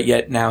 but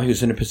yet now he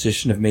was in a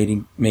position of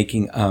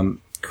making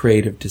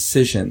creative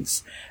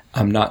decisions,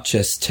 not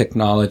just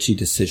technology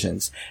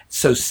decisions.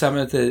 So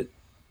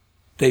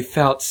they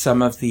felt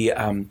some of the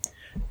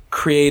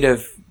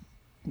creative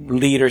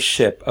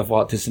leadership of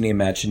Walt Disney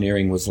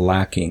Imagineering was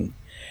lacking.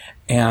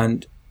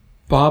 And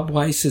Bob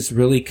Weiss is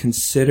really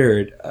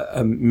considered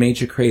a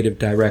major creative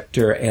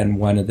director and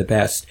one of the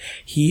best.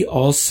 He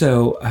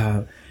also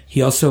took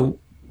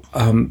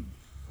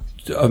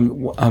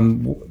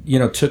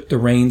the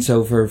reins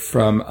over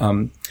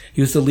from,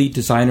 he was the lead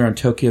designer on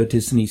Tokyo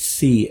Disney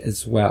Sea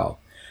as well.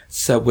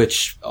 So,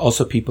 which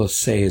also people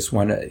say is a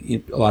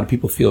lot of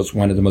people feel is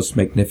one of the most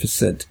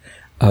magnificent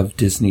of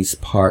Disney's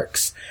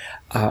parks.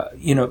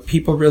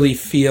 People really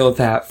feel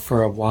that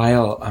for a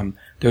while,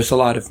 there's a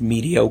lot of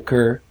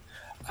mediocre,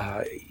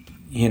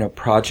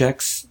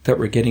 projects that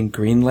were getting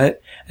greenlit,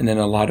 and then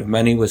a lot of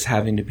money was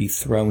having to be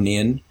thrown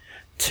in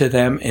to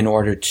them in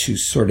order to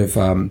sort of,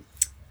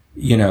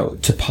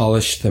 to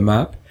polish them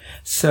up.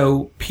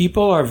 So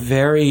people are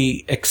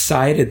very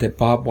excited that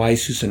Bob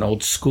Weiss, who's an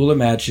old school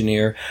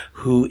Imagineer,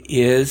 who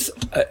is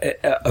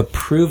a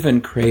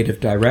proven creative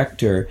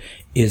director,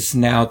 is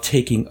now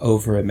taking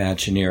over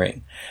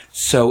Imagineering.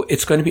 So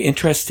it's going to be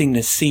interesting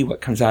to see what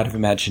comes out of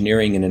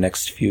Imagineering in the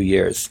next few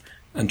years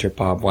under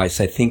Bob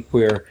Weiss. I think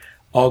we're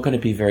all going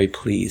to be very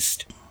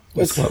pleased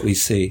with what we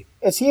see.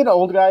 Is he an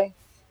old guy?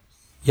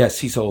 Yes,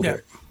 he's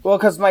older. Yeah. Well,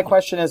 because my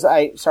question is,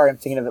 I'm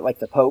thinking of it like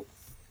the Pope.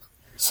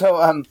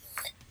 So,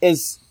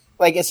 is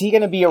he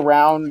going to be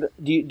around?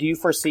 Do you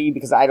foresee,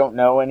 because I don't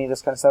know any of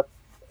this kind of stuff,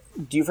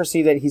 do you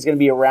foresee that he's going to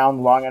be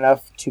around long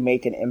enough to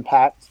make an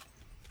impact?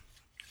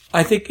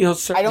 I think he'll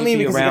certainly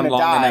be around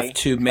long enough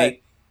to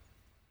make.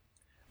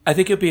 I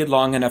think he'll be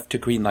long enough to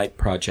greenlight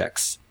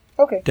projects.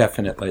 Okay,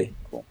 definitely.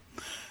 Cool.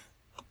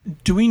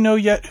 Do we know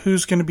yet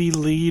who's going to be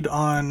lead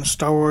on the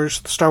Star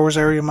Wars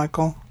area,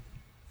 Michael?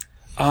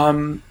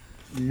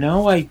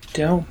 No, I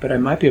don't, but I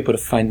might be able to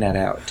find that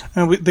out.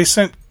 And they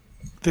sent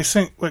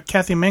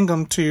Kathy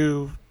Mangum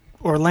to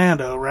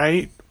Orlando,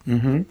 right?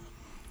 Mm-hmm.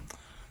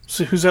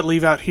 So who's that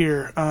leave out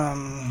here?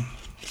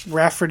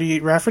 Rafferty,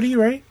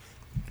 right?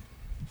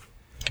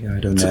 Yeah, I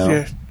don't know.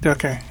 Yeah,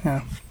 okay,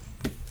 yeah.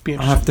 I'll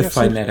have to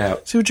find that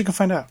out. See what you can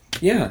find out.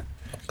 Yeah.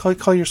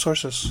 Call your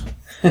sources.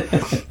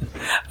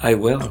 I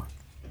will.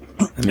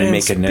 Let me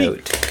make a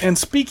note. And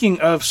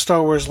speaking of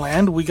Star Wars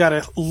Land, we got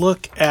to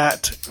look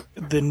at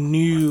the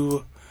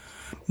new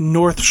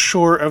North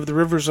Shore of the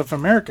Rivers of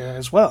America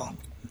as well.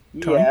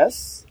 Tony?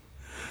 Yes.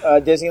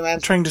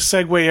 Disneyland. Trying to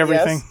segue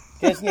everything.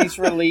 Yes. Disney's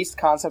released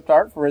concept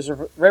art for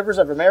Rivers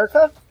of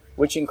America,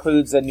 which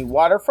includes a new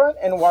waterfront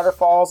and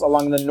waterfalls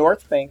along the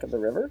north bank of the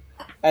river,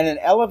 and an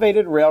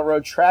elevated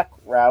railroad track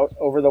route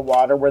over the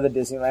water where the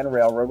Disneyland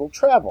Railroad will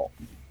travel.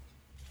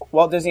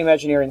 Walt Disney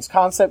Imagineering's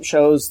concept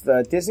shows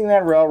the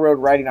Disneyland Railroad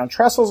riding on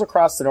trestles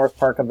across the north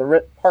part of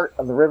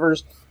the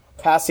rivers,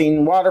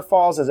 passing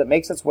waterfalls as it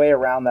makes its way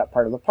around that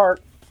part of the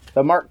park.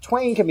 The Mark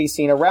Twain can be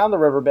seen around the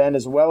river bend,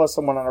 as well as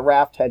someone on a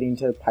raft heading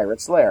to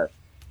Pirate's Lair.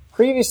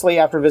 Previously,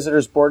 after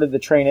visitors boarded the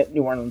train at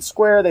New Orleans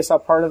Square, they saw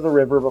part of the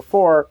river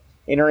before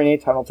entering a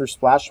tunnel through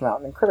Splash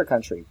Mountain and Critter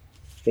Country.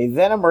 They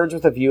then emerged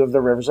with a view of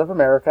the Rivers of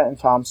America and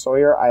Tom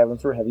Sawyer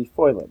Island through heavy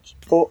foliage.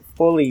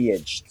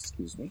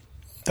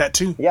 That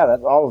too. Yeah,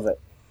 that's all of it.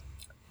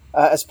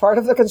 As part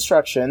of the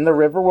construction, the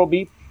river will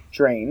be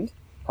drained,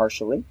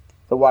 partially.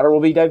 The water will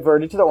be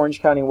diverted to the Orange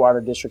County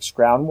Water District's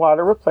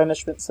groundwater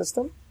replenishment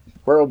system,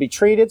 where it will be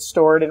treated,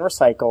 stored, and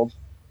recycled.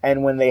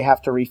 And when they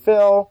have to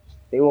refill,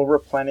 they will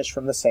replenish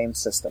from the same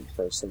system.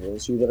 For those of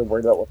you that are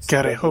worried about what's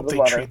God, I hope they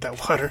treat that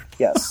water.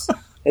 Yes.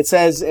 It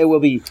says it will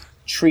be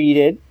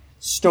treated,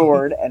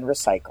 stored, and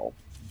recycled.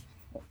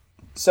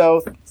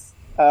 So,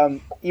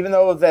 even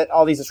though that a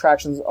lot of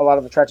attractions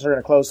are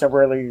going to close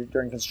temporarily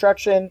during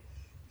construction,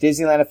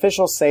 Disneyland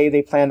officials say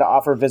they plan to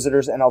offer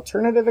visitors an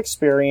alternative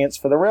experience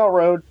for the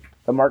railroad,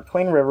 the Mark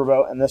Twain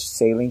Riverboat, and the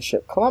sailing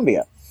ship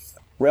Columbia.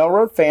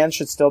 Railroad fans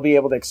should still be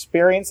able to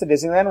experience the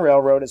Disneyland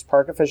Railroad as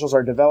park officials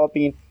are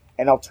developing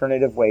an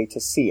alternative way to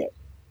see it.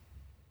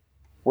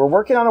 We're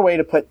working on a way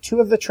to put 2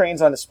 of the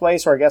trains on display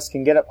so our guests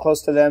can get up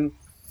close to them,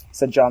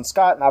 said John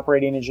Scott, an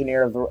operating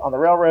engineer on the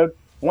railroad.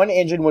 One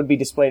engine would be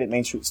displayed at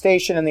Main Street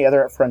Station and the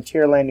other at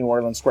Frontierland New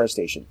Orleans Square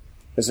Station.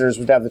 Visitors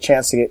would have the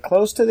chance to get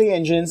close to the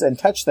engines and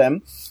touch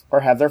them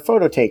or have their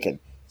photo taken.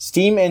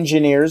 Steam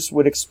engineers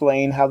would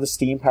explain how the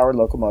steam-powered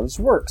locomotives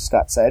work,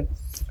 Scott said.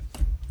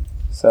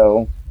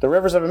 So, the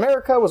Rivers of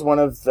America was one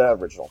of the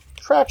original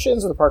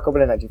attractions. The park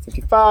opened in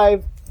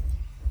 1955.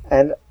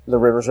 And the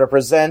rivers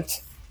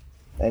represent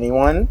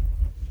anyone?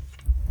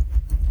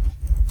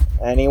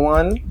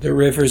 The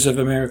Rivers of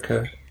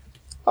America.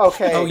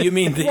 Okay. Oh, you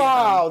mean the...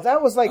 Wow,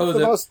 that was like the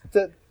most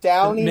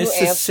downy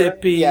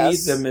Mississippi, answer.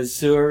 Yes. the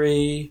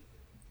Missouri...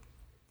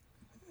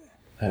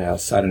 What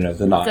else? I don't know.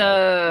 The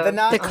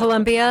Nile. The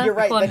Columbia. You're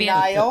right. Columbia. The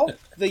Nile,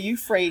 the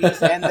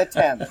Euphrates, and the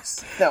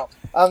Thames. No,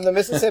 the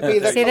Mississippi.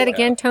 Say that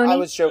again, Tony. I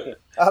was joking.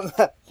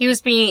 He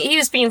was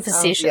being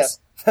facetious. Yes.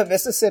 The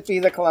Mississippi,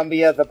 the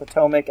Columbia, the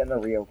Potomac, and the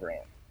Rio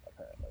Grande.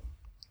 Apparently.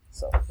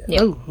 So.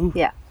 Yeah.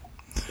 Yeah.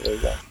 So there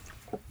you go.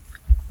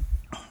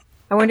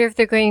 I wonder if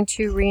they're going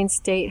to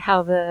reinstate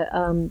how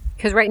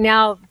because right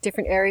now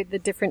the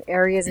different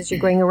areas as you're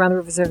going around the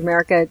Rivers of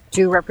America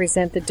do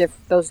represent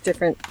those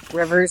different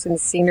rivers and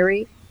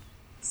scenery.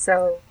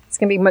 So it's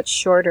going to be much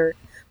shorter.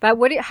 But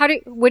what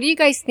do you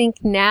guys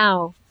think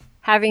now,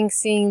 having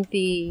seen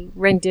the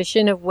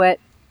rendition of what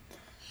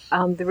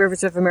the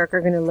Rivers of America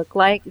are going to look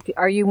like?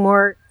 Are you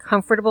more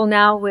comfortable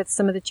now with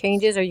some of the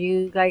changes? Are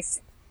you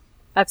guys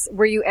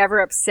were you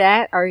ever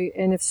upset?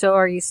 And if so,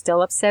 are you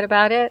still upset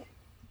about it?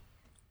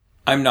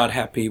 I'm not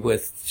happy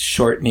with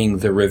shortening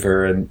the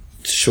river and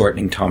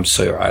shortening Tom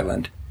Sawyer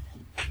Island.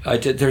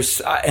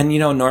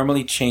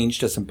 Normally change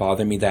doesn't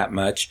bother me that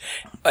much,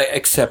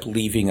 except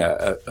leaving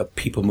a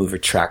people mover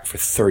track for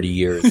 30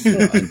 years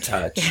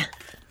untouched.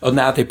 Oh,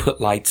 now they put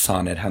lights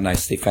on it. How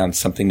nice they found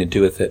something to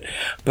do with it.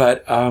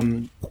 But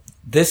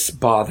this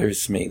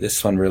bothers me.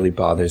 This one really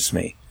bothers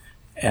me.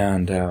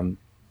 And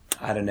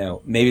I don't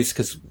know. Maybe it's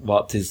because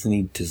Walt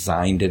Disney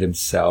designed it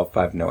himself.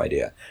 I have no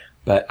idea.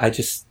 But I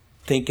just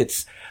think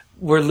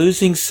we're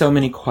losing so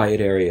many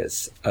quiet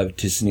areas of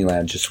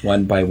Disneyland just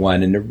one by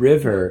one. And the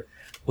river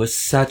was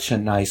such a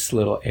nice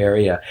little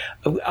area.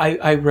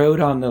 I rode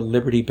on the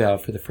Liberty Bell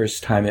for the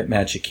first time at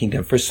Magic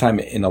Kingdom. First time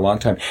in a long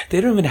time. They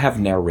don't even have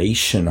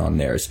narration on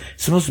theirs.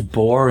 It's the most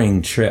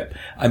boring trip.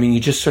 I mean, you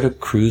just sort of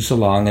cruise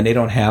along and they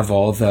don't have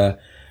all the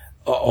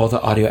all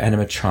the audio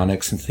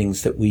animatronics and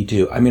things that we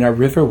do. I mean, our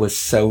river was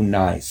so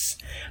nice,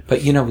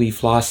 but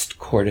we've lost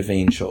Court of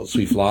Angels.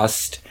 We've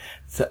lost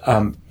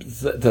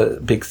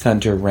the Big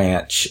Thunder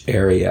Ranch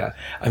area.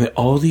 I mean,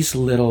 all these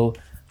little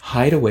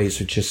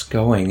hideaways are just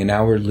going, and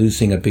now we're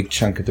losing a big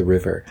chunk of the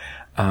river.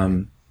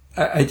 I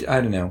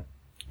don't know.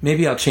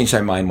 Maybe I'll change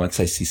my mind once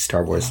I see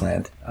Star Wars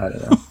Land. I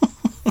don't know.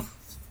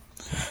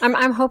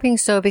 I'm hoping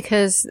so,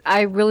 because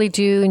I really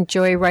do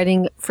enjoy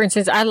riding. For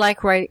instance, I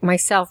like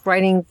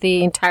riding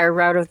the entire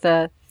route of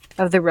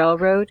the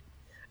railroad.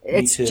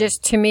 It's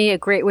just, to me, a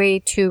great way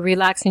to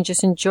relax and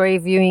just enjoy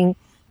viewing,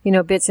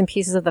 bits and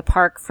pieces of the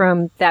park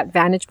from that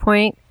vantage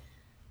point.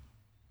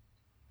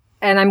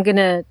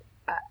 And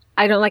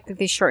I don't like that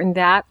they shortened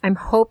that. I'm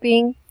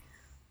hoping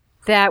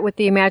that with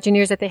the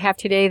Imagineers that they have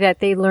today, that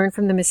they learn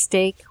from the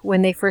mistake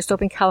when they first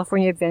opened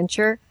California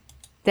Adventure,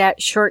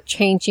 that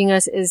shortchanging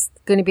us is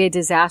going to be a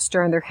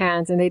disaster on their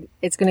hands, and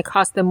it's going to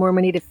cost them more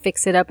money to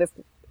fix it up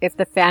if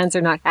the fans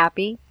are not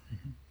happy.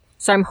 Mm-hmm.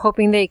 So I'm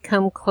hoping they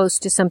come close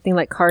to something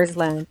like Cars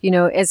Land,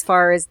 as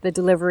far as the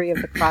delivery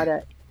of the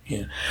product.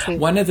 Yeah.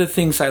 One of the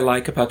things I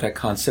like about that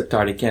concept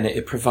art, again,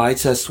 it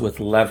provides us with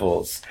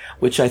levels,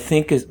 which I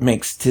think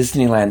makes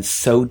Disneyland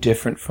so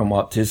different from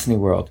Walt Disney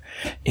World,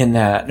 in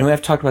that, and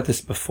we've talked about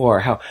this before,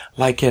 how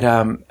like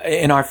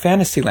in our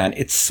Fantasyland,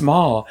 it's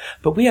small,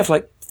 but we have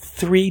like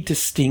 3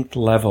 distinct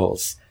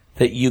levels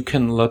that you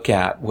can look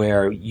at,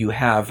 where you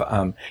have,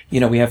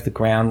 we have the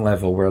ground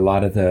level where a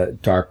lot of the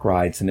dark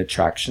rides and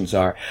attractions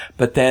are,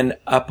 but then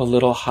up a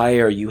little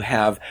higher you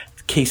have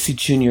Casey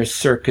Jr.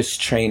 Circus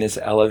train is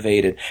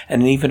elevated,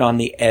 and even on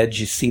the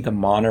edge you see the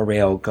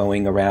monorail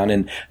going around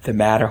and the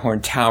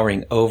Matterhorn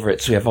towering over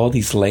it. So we have all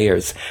these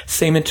layers.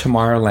 Same in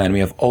Tomorrowland, we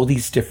have all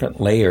these different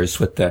layers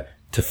with the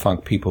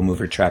defunct People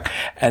Mover track,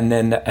 and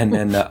then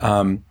again,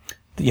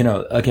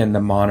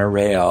 the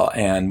monorail,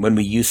 and when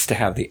we used to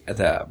have the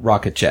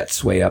rocket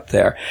jets way up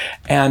there.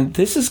 And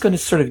this is going to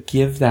sort of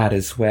give that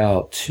as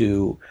well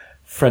to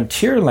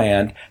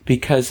Frontierland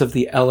because of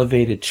the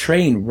elevated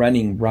train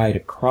running right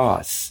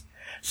across.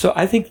 So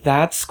I think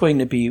that's going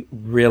to be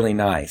really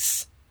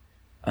nice,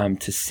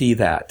 to see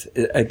that.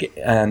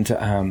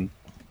 And,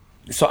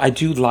 so I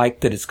do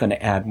like that it's going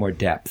to add more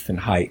depth and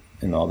height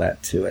and all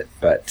that to it,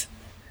 but,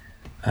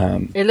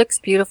 it looks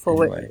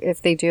beautiful anyway.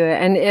 If they do it.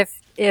 And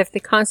if the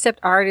concept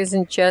art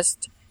isn't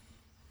just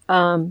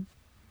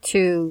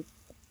to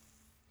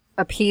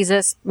appease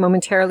us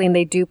momentarily, and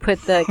they do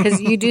put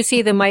because you do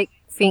see the Mike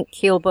Fink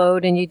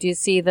keelboat and you do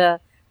see the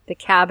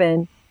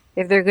cabin,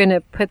 if they're going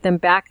to put them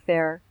back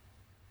there,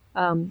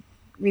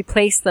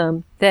 replace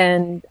them,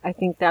 then I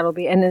think that'll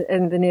be, and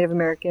the Native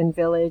American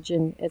village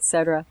and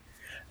etc.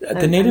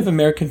 The Native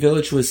American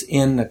village was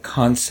in the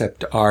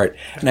concept art,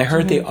 and I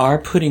heard they are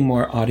putting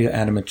more audio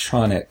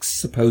animatronics,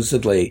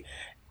 supposedly,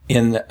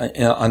 on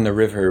the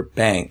river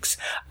banks.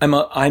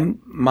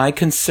 My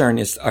concern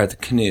are the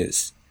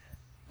canoes.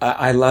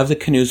 I love the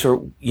canoes,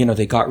 or,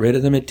 they got rid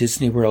of them at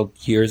Disney World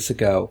years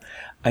ago.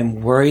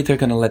 I'm worried they're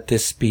going to let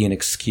this be an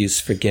excuse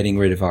for getting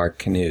rid of our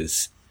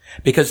canoes,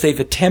 because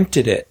they've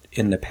attempted it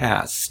in the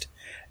past,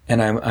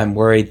 and I'm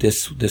worried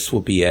this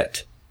will be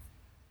it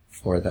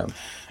for them.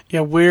 Yeah,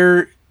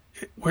 where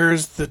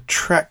is the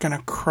track going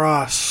to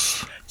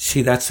cross?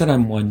 See, that's what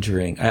I'm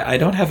wondering. I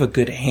don't have a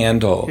good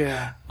handle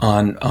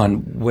on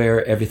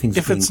where everything's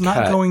being cut.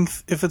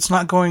 If it's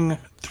not going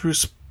through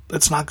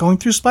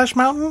Splash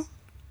Mountain?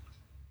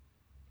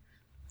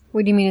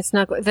 What do you mean it's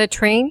not the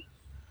train?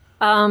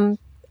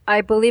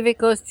 I believe it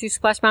goes through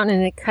Splash Mountain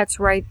and it cuts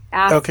right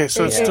after. Okay,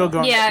 so it's still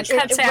going. Yeah, it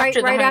cuts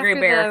after the Hungry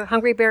Bear. The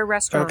Hungry Bear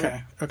restaurant.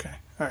 Okay,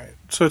 all right.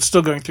 So it's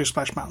still going through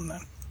Splash Mountain then.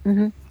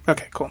 Mm-hmm.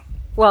 Okay, cool.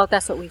 Well,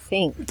 that's what we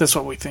think.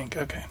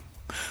 Okay.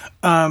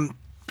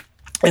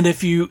 And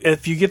if you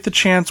get the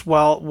chance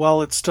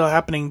while it's still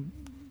happening,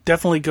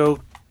 definitely go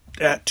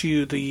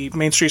to the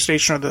Main Street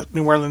Station or the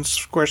New Orleans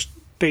Square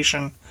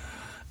Station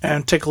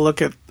and take a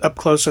look up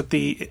close at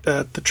the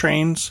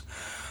trains.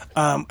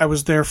 I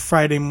was there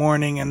Friday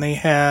morning, and they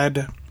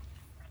had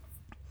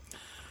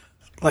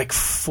like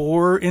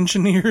 4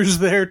 engineers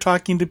there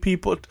talking to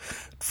people.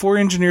 4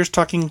 engineers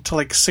talking to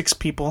like 6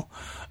 people,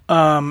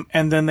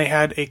 and then they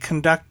had a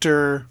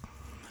conductor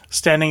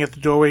standing at the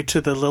doorway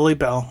to the Lily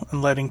Bell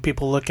and letting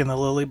people look in the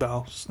Lily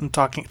Bells and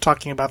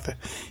talking about the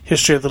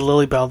history of the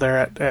Lily Bell there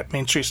at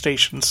Main Street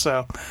Station.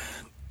 So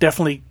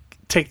definitely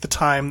take the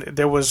time.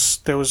 There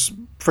was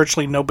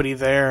virtually nobody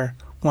there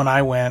when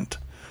I went,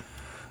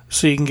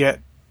 so you can get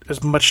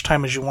as much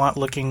time as you want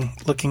looking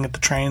at the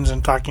trains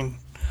and talking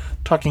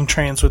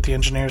trains with the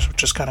engineers,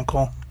 which is kind of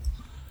cool.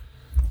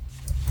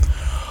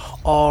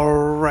 All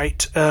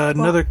right,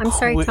 another. I'm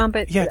sorry, Tom,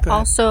 but there's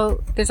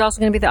also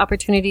going to be the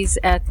opportunities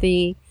at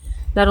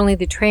not only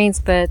the trains,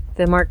 but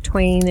the Mark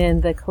Twain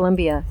and the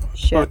Columbia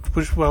ship. I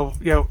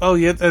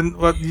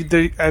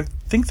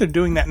think they're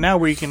doing that now,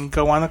 where you can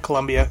go on the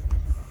Columbia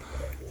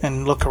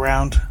and look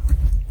around,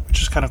 which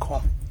is kind of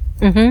cool.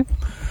 Mm-hmm.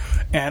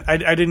 And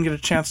I didn't get a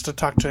chance to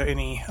talk to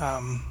any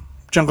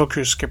Jungle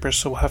Cruise skippers,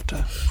 so we'll have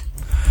to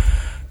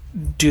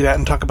do that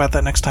and talk about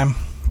that next time.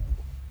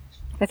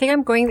 I think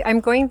I'm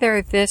going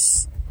there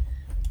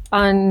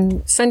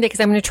on Sunday because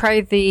I'm going to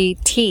try the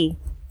tea.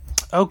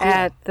 Oh, cool.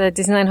 At the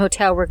Disneyland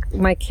Hotel, where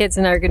my kids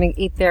and I are going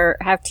to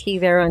have tea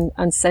there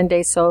on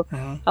Sunday. So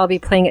I'll be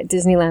playing at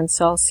Disneyland.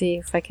 So I'll see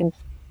if I can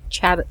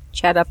chat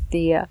up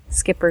the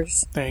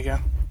skippers. There you go.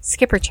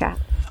 Skipper chat.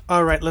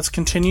 All right, let's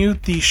continue.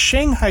 The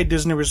Shanghai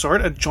Disney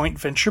Resort, a joint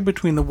venture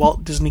between the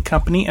Walt Disney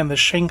Company and the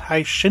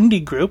Shanghai Shindy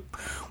Group,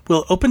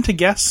 will open to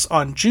guests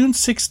on June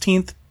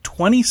 16th,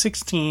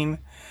 2016,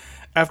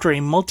 after a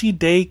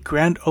multi-day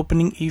grand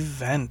opening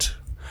event.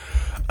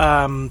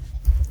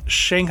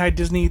 Shanghai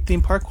Disney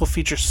theme park will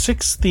feature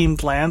 6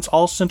 themed lands,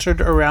 all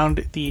centered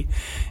around the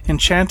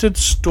Enchanted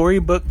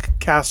Storybook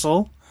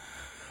Castle,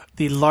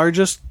 the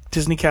largest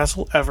Disney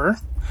castle ever.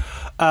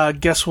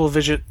 Guests will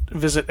visit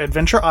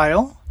Adventure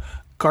Isle,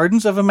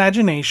 Gardens of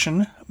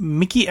Imagination,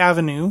 Mickey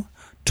Avenue,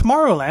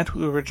 Tomorrowland,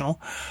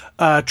 original,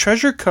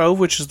 Treasure Cove,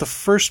 which is the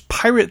first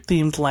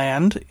pirate-themed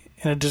land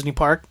in a Disney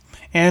park,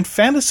 and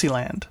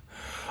Fantasyland.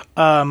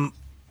 Some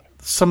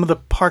of the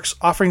park's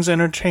offerings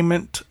and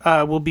entertainment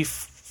will be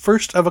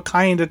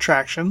first-of-a-kind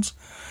attractions,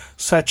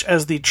 such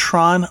as the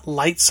Tron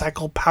Light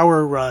Cycle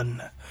Power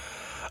Run.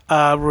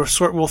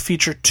 Resort will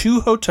feature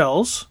 2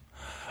 hotels,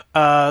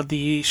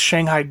 the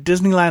Shanghai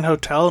Disneyland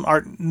Hotel, an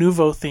Art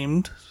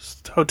Nouveau-themed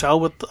hotel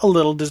with a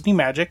little Disney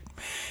magic,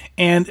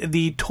 and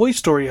the Toy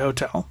Story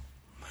Hotel.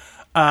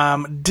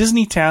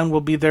 Disneytown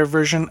will be their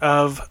version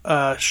of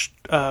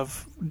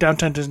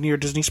Downtown Disney or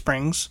Disney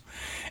Springs,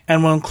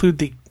 and will include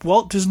the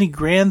Walt Disney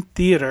Grand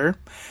Theater,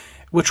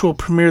 which will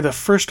premiere the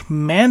first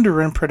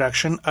Mandarin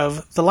production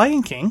of The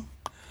Lion King.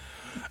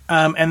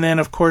 And then,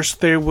 of course,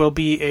 there will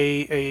be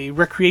a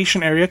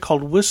recreation area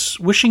called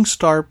Wishing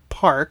Star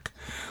Park,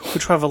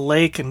 which will have a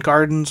lake and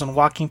gardens and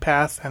walking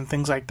path and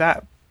things like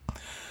that.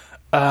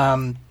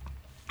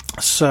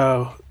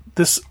 So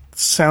this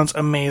sounds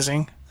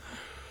amazing,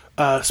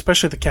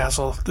 especially the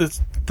castle.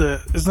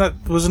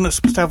 Wasn't it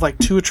supposed to have like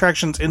 2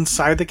 attractions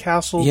inside the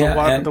castle?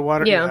 Yeah, the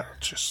water. Yeah,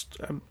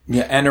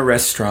 and a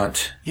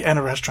restaurant. Yeah, and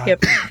a restaurant.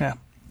 Yep. Yeah,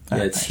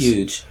 it's nice.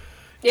 huge.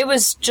 It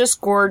was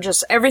just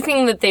gorgeous.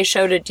 Everything that they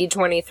showed at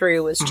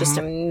D23 was just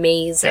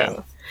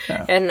amazing.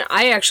 Yeah. And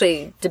I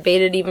actually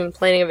debated even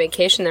planning a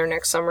vacation there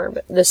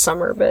this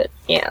summer, but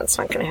yeah, it's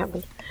not going to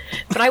happen.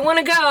 But I want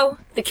to go.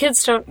 The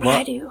kids don't, but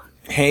I do.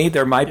 Hey,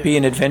 there might be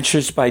an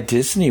Adventures by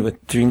Disney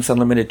with Dreams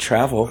Unlimited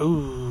Travel.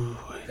 Ooh.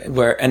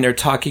 And they're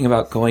talking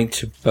about going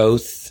to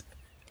both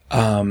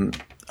Hong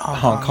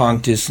Kong,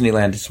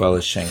 Disneyland, as well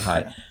as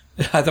Shanghai.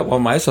 I thought, well,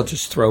 might as well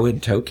just throw in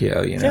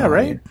Tokyo, you know? Yeah,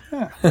 right?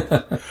 Yeah.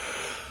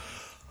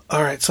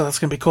 All right, so that's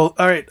going to be cool.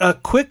 All right, a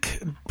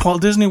quick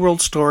Walt Disney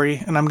World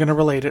story, and I'm going to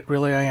relate it.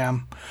 Really, I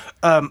am.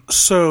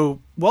 So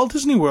Walt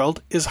Disney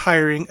World is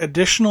hiring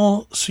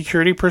additional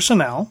security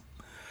personnel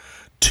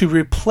to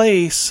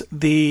replace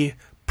the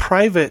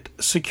private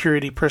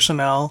security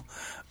personnel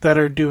that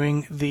are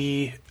doing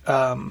the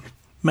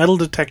metal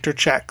detector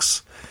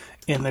checks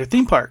in their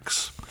theme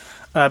parks,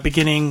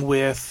 beginning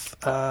with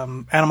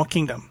Animal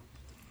Kingdom.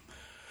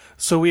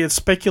 So we had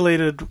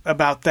speculated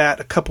about that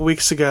a couple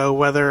weeks ago,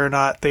 whether or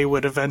not they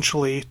would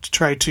eventually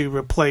try to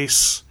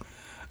replace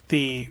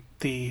the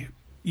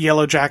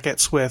Yellow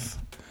Jackets with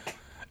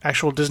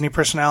actual Disney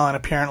personnel, and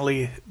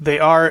apparently they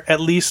are, at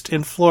least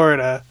in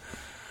Florida.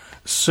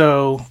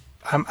 So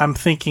I'm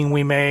thinking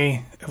we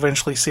may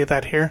eventually see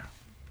that here.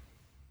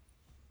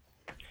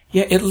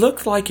 Yeah, it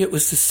looked like it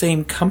was the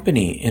same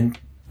company in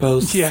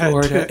both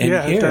Florida and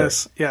here. It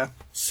does. Yeah.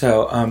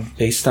 So,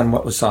 based on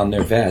what was on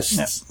their vests.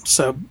 Yeah.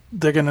 So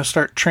they're going to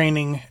start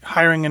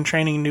hiring and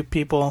training new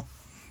people,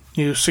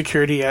 new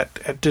security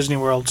at Disney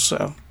World.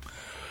 So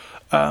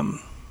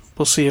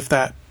we'll see if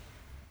that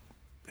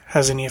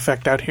has any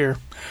effect out here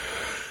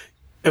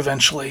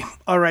eventually.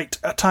 All right,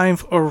 time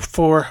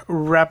for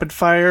rapid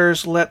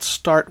fires. Let's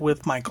start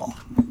with Michael.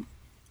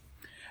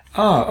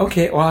 Oh,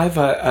 okay. Well, I have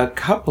a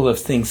couple of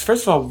things.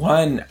 First of all,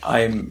 one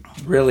I'm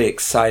really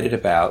excited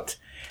about,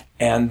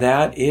 and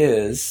that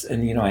is,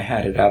 and, I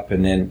had it up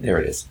and then there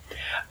it is.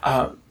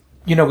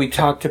 We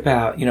talked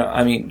about,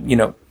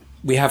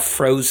 we have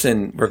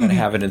Frozen. We're going to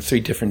have it in 3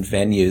 different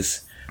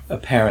venues,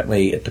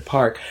 apparently, at the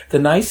park. The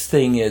nice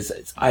thing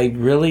is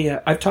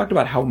I've talked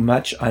about how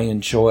much I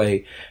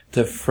enjoy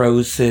the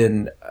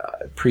Frozen,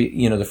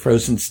 the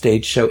Frozen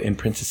stage show in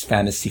Princess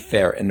Fantasy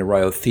Fair in the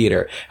Royal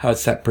Theatre, how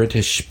it's that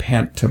British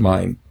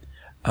pantomime,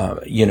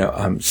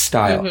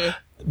 style.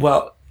 Mm-hmm.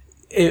 Well,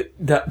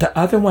 the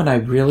other one I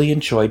really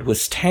enjoyed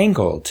was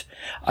Tangled.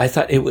 I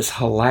thought it was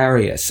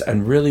hilarious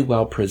and really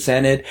well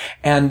presented,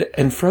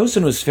 and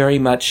Frozen was very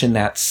much in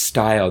that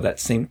style,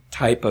 that same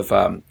type of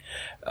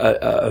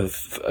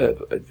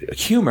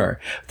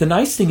humor. The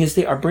nice thing is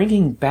they are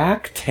bringing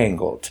back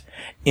Tangled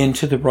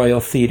into the Royal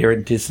Theatre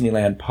in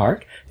Disneyland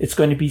Park. It's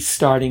going to be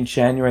starting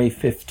January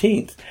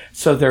 15th.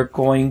 So they're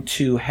going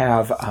to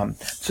have,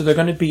 they're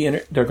going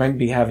to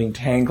be having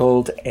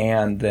Tangled,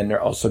 and then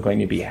they're also going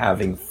to be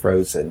having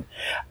Frozen.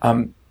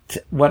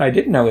 What I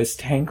didn't know is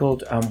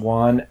Tangled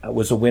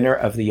was a winner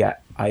of the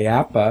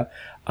IAPA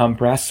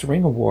Brass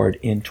Ring Award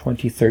in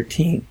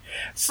 2013.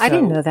 So, I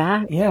didn't know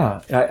that.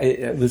 Yeah,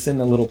 it was in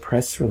a little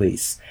press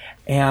release.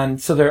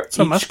 And so it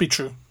must be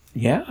true.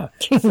 Yeah.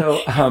 So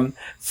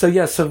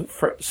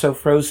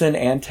Frozen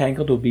and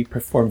Tangled will be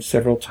performed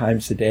several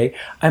times a day.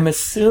 I'm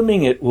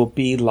assuming it will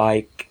be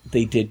like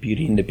they did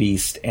Beauty and the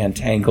Beast and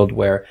Tangled,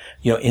 where,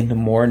 in the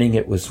morning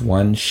it was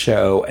one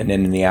show and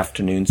then in the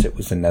afternoons it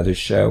was another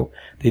show.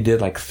 They did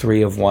like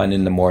 3 of one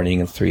in the morning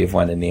and 3 of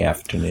one in the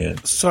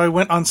afternoon. So I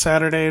went on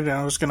Saturday and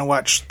I was going to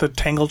watch the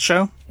Tangled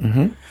show.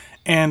 Mm-hmm.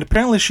 And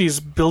apparently she's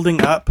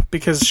building up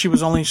because she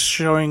was only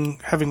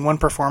having one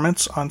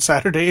performance on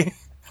Saturday.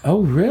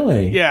 Oh,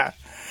 really? Yeah.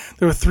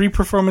 There were 3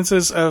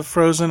 performances of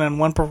Frozen and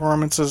one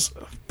performance of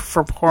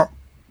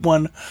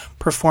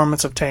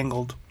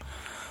Tangled.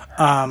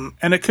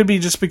 And it could be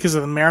just because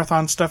of the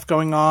marathon stuff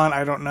going on.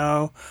 I don't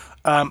know.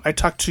 I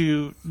talked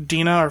to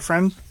Dina, our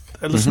friend,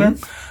 a listener,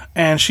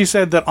 and she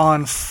said that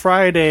on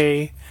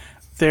Friday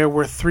there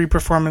were 3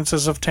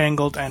 performances of 3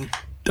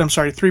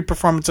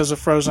 performances of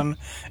Frozen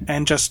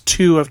and just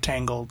 2 of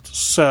Tangled.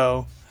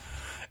 So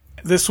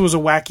this was a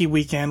wacky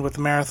weekend with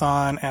the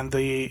marathon and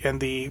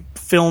the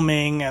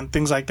filming and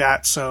things like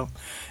that. So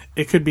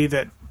it could be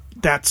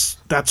that's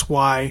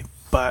why.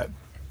 But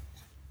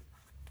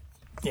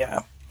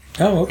yeah.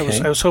 Oh,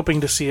 okay. I was hoping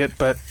to see it,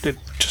 but it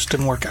just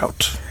didn't work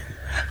out.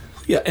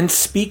 Yeah, and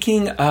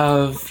speaking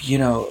of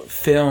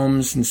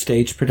films and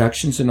stage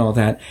productions and all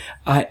that,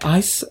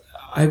 I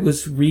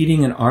was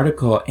reading an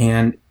article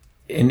and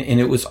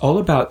it was all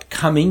about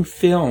coming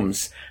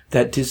films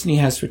that Disney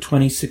has for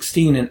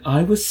 2016, and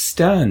I was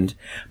stunned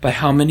by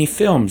how many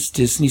films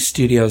Disney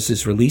Studios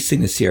is releasing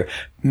this year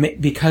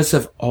because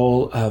of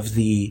all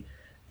the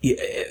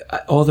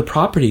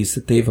properties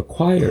that they've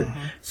acquired.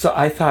 Mm-hmm. So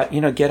I thought,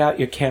 get out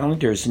your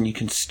calendars and you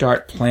can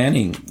start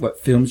planning what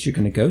films you're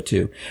going to go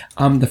to.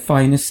 The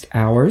Finest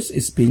Hours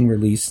is being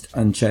released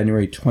on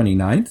January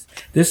 29th.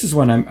 This is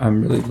one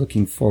I'm really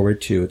looking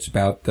forward to. It's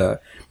about the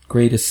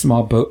greatest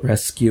small boat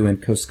rescue in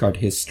Coast Guard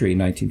history,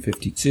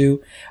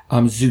 1952.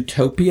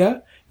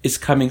 Zootopia is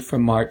coming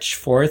from March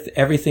 4th.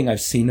 Everything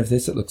I've seen of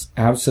this, it looks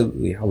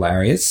absolutely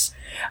hilarious.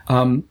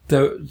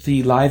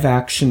 The live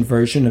action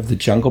version of The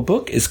Jungle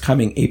Book is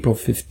coming April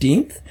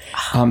 15th.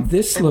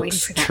 This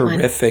looks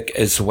terrific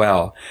as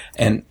well.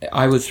 And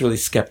I was really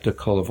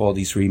skeptical of all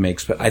these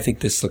remakes, but I think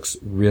this looks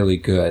really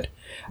good.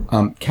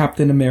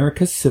 Captain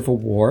America Civil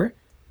War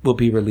will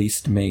be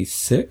released May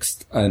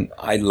 6th. And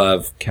I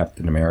love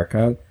Captain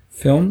America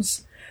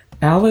films.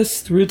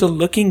 Alice Through the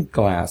Looking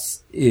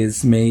Glass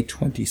is May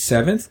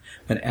 27th,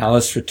 when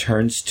Alice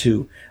returns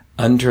to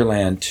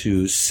Underland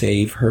to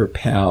save her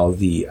pal,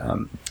 the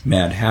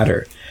Mad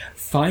Hatter.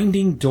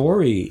 Finding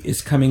Dory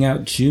is coming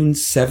out June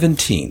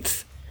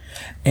 17th.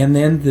 And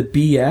then the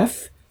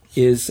BF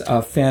is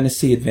a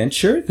fantasy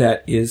adventure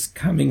that is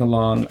coming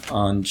along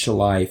on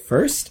July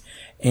 1st.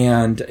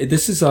 And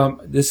this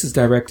is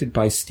directed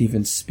by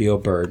Steven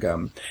Spielberg,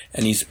 and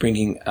he's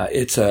bringing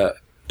it's a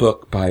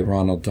book by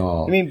Ronald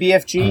Dahl. You mean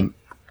BFG?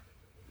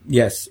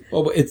 Yes.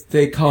 Well,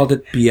 they called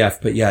it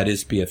BF, but yeah, it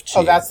is BFG.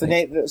 Oh, that's the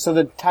name. So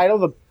the title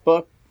of the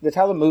book, the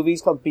title of the movie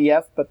is called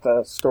BF, but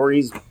the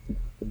story's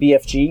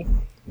BFG.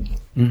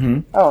 Mm-hmm.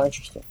 Oh,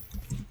 interesting.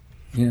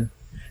 Yeah.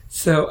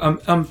 So,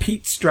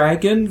 Pete's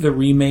Dragon, the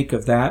remake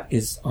of that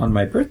is on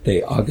my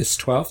birthday, August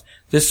 12th.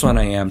 This one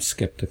I am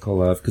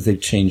skeptical of because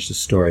they've changed the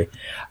story.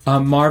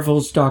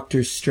 Marvel's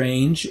Doctor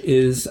Strange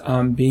is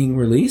being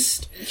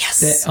released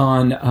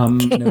on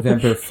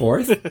November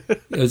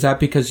 4th. Is that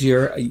because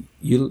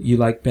you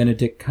like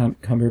Benedict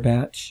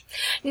Cumberbatch?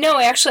 No,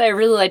 actually, I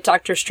really like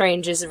Doctor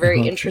Strange. He's a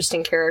very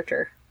interesting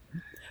character.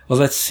 Well,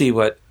 let's see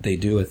what they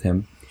do with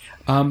him.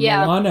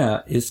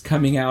 Moana is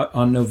coming out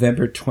on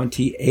November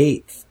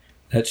 28th.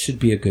 That should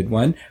be a good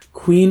one.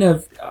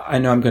 I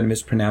know I'm going to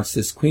mispronounce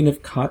this, Queen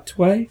of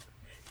Katwe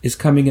is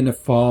coming in the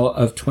fall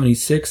of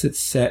 26. It's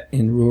set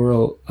in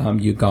rural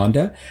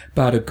Uganda,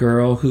 about a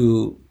girl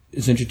who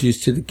is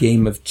introduced to the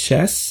game of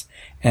chess,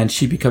 and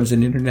she becomes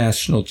an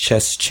international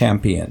chess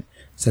champion.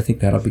 So I think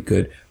that'll be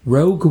good.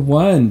 Rogue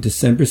One,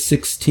 December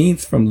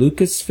 16th from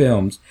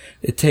Lucasfilms.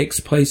 It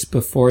takes place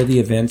before the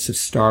events of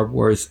Star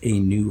Wars A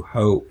New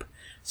Hope.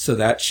 So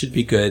that should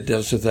be good.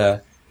 Those are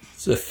the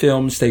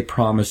films they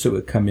promised it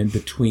would come in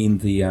between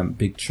the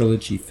big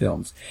trilogy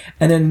films.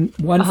 And then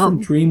one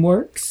from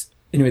DreamWorks.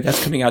 Anyway,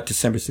 that's coming out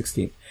December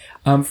 16th.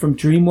 From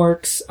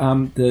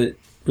DreamWorks, the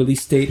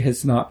release date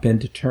has not been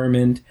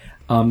determined.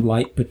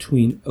 Light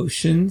Between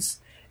Oceans.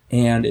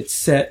 And it's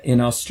set in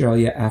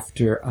Australia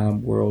after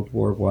World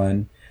War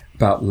I,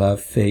 about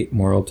love, fate,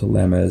 moral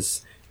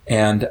dilemmas.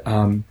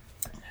 And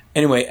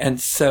anyway,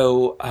 and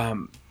so,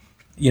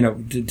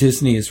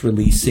 Disney is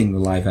releasing the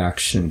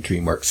live-action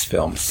DreamWorks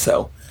films.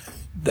 So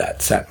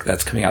that's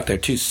coming out there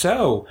too.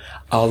 So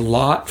a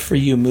lot for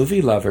you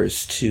movie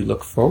lovers to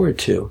look forward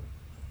to.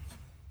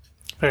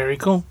 Very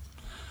cool.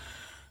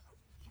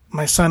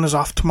 My son is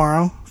off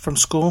tomorrow from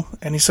school,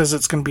 and he says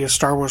it's going to be a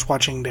Star Wars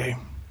watching day.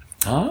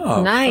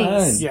 Oh,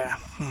 nice. Fun. Yeah.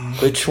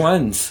 Which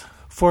ones?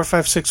 4,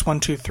 5, 6, 1,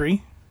 2,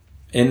 3.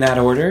 In that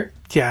order?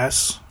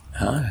 Yes.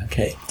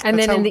 Okay. And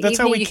then in the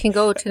evening, you can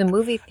go to the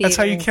movie theater. That's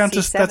how you count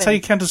to. That's how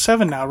you count to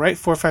 7 now, right?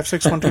 4, 5,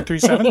 6, 1, 2, 3,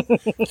 7.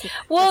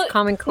 Well,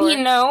 Common Core.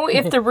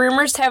 if the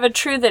rumors have it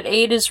true that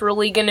 8 is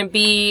really going to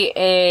be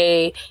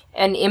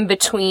an in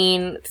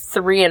between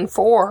 3 and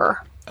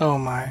 4. Oh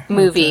my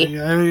movie.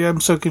 Okay. I'm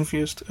so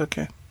confused.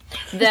 Okay.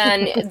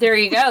 Then there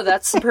you go.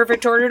 That's the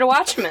perfect order to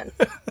watch them in.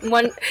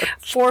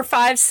 4,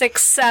 5,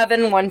 6,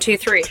 7, 1, 2,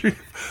 3.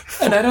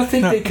 And I don't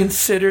think they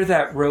consider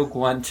that Rogue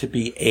One to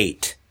be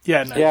 8.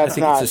 Yeah, no. Yeah, I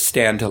think it's a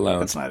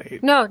standalone. It's not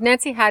 8. No,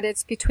 Nancy had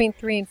it's between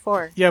 3 and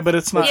 4. Yeah, but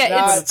it's not.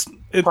 Yeah, it's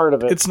part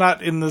of it. It's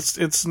not in this.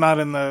 It's not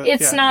in the.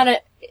 It's not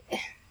a.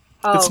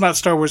 Oh. It's not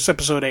Star Wars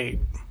Episode 8.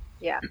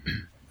 Yeah.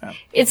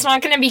 It's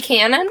not going to be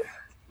canon.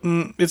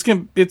 It's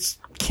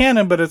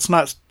canon, but it's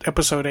not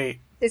Episode 8.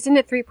 Isn't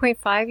it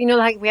 3.5? You know,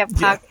 like we have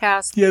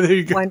podcast Yeah, there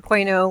you go.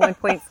 1.0,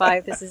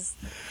 1.5. This is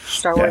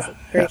Star Wars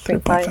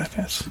 3.5.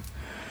 Yes.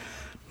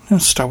 Yeah,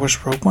 Star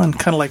Wars Rogue One,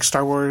 kind of like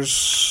Star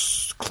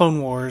Wars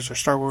Clone Wars or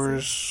Star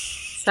Wars.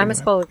 Simon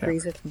Spall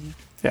agrees with me.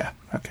 Yeah.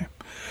 Okay.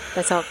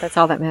 That's all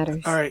that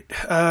matters. All right,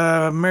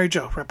 Mary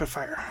Jo, rapid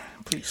fire,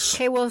 please.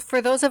 Okay, well,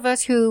 for those of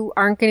us who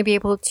aren't going to be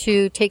able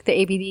to take the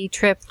ABD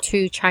trip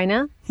to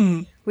China,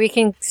 we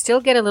can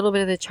still get a little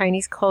bit of the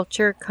Chinese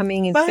culture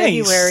coming in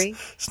February.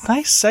 It's a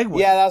nice segue.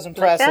 Yeah, that was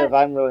impressive. that?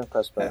 I'm really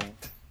impressed by that.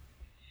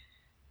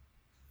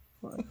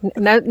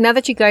 Now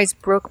that you guys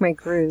broke my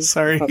groove.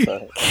 Sorry. That's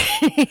all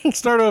right.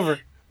 Start over.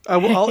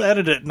 I'll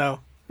edit it. No.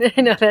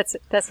 No, that's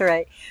all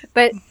right.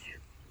 But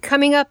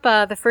coming up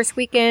the first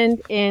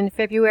weekend in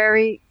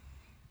February,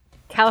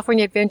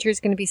 California Adventure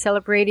is going to be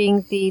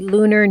celebrating the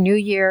Lunar New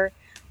Year,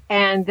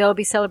 and they'll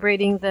be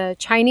celebrating the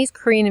Chinese,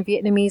 Korean, and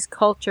Vietnamese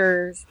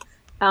cultures,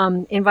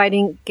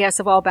 inviting guests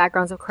of all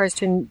backgrounds, of course,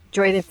 to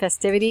enjoy the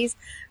festivities.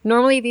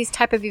 Normally, these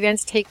type of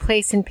events take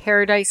place in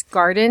Paradise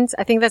Gardens.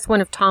 I think that's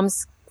one of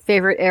Tom's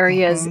favorite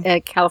areas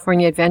at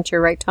California Adventure,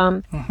 right,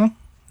 Tom? Mm-hmm.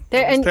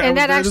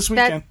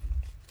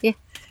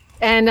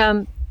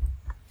 And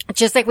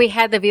just like we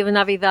had the Viva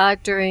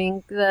Navidad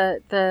during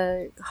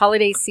the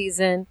holiday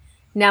season,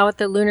 now at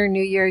the Lunar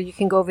New Year, you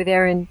can go over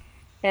there and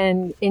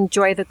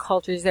enjoy the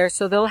cultures there.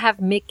 So they'll have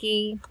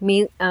Mickey,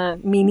 Minnie,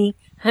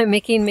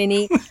 Mickey and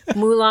Minnie,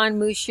 Mulan,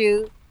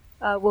 Mushu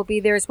will be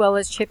there, as well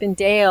as Chip and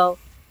Dale,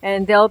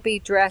 and they'll be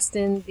dressed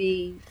in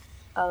the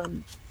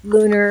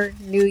Lunar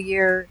New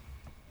Year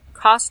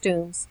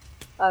costumes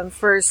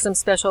for some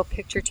special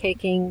picture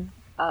taking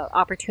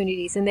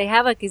opportunities. And they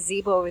have a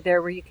gazebo over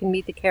there where you can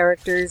meet the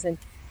characters, and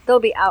they'll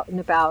be out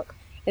and about.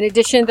 In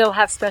addition, they'll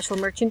have special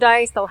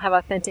merchandise. They'll have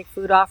authentic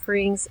food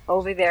offerings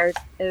over there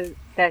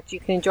that you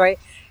can enjoy,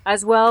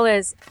 as well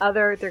as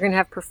they're going to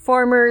have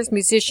performers,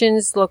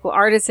 musicians, local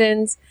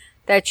artisans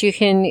that you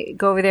can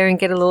go over there and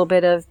get a little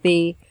bit of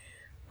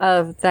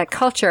that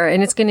culture.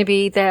 And it's going to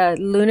be the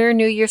Lunar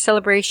New Year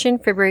celebration,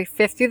 February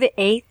 5th through the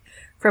 8th,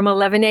 from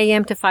 11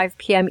 a.m. to 5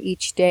 p.m.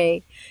 each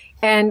day.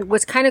 And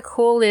what's kind of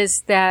cool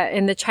is that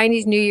in the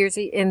Chinese New Year,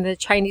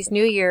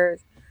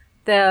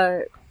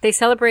 they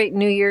celebrate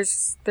New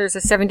Year's. There's a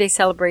 7-day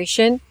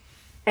celebration.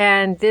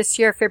 And this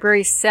year,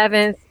 February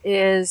 7th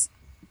is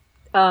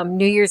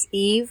New Year's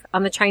Eve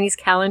on the Chinese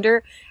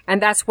calendar.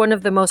 And that's one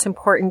of the most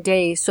important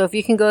days. So if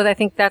you can go, I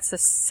think that's a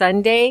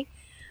Sunday.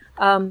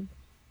 Sunday's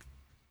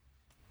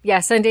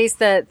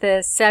the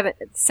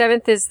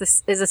 7th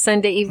is a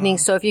Sunday evening.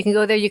 So if you can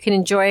go there, you can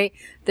enjoy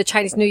the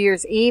Chinese New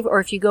Year's Eve.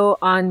 Or if you go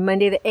on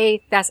Monday the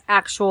 8th, that's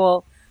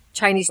actual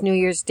Chinese New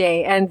Year's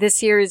Day. And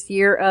this year is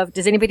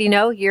does anybody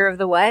know? Year of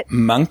the what?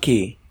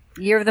 Monkey.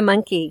 Year of the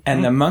monkey.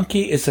 And the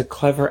monkey is a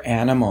clever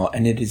animal,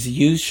 and it is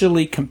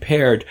usually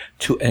compared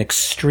to an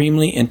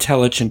extremely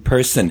intelligent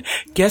person.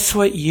 Guess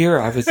what year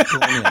I was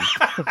born in?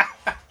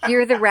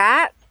 Year of the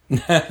rat?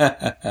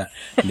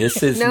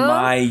 This is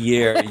my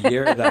year.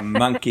 Year of the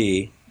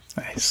monkey.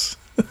 Nice.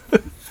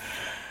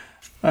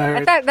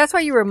 I thought that's why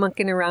you were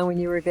monkeying around when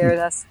you were there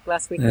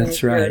last weekend with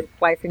your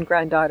wife and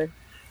granddaughter.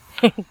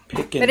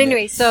 But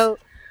anyway, so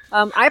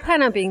I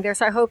plan on being there,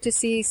 so I hope to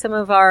see some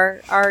of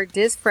our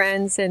Diz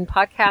friends and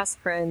podcast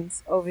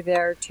friends over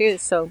there too.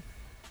 So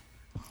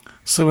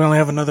we only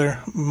have another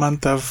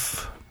month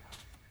of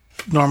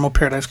normal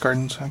Paradise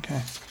Gardens. Okay,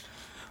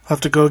 I'll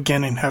have to go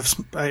again and have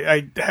some.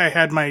 I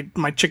had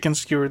my chicken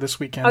skewer this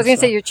weekend. I was going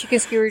to say your chicken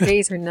skewer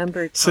days are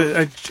numbered.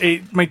 So I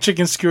ate my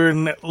chicken skewer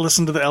and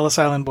listened to the Ellis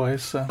Island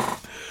Boys. So.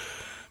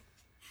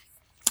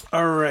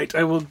 All right,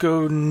 I will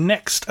go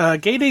next.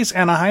 Gay Days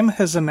Anaheim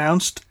has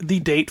announced the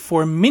date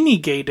for Mini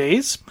Gay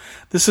Days.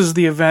 This is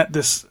the event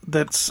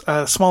that's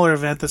a smaller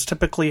event that's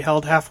typically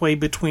held halfway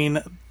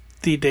between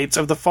the dates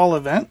of the fall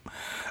event.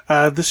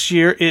 This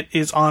year it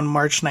is on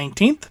March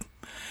 19th.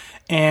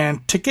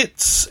 And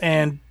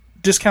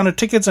discounted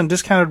tickets and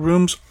discounted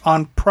rooms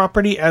on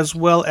property as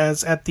well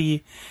as at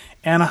the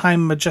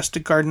Anaheim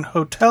Majestic Garden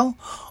Hotel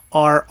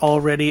are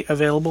already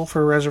available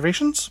for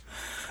reservations.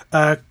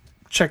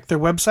 Check their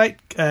website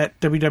at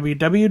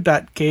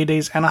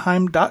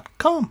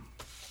www.gaydaysanaheim.com.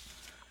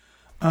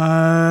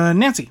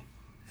 Nancy.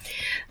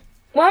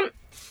 Well,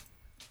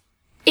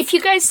 if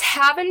you guys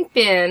haven't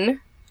been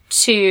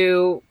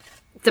to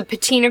the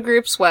Patina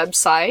Group's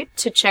website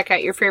to check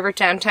out your favorite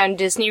downtown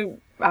Disney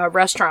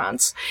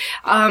restaurants.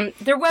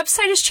 Their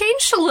website has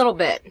changed a little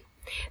bit.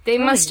 They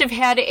must have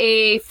had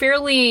a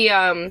fairly...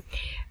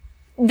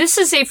 this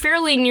is a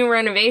fairly new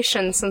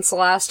renovation since the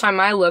last time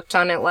I looked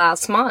on it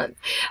last month.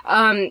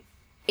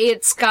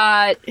 It's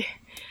got...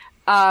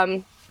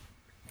 a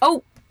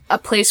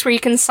place where you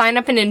can sign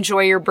up and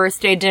enjoy your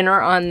birthday dinner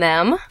on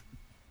them.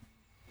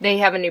 They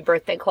have a new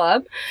birthday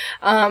club.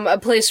 A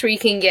place where you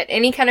can get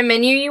any kind of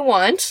menu you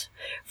want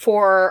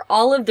for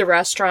all of the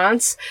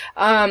restaurants.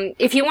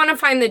 If you want to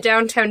find the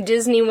downtown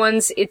Disney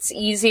ones, it's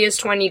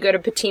easiest when you go to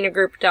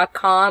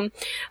patinagroup.com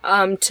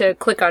to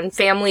click on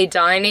family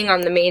dining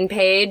on the main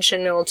page,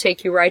 and it'll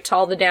take you right to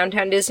all the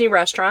downtown Disney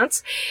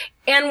restaurants.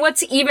 And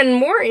what's even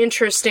more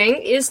interesting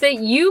is that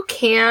you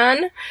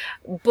can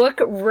book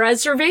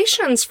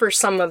reservations for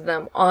some of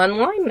them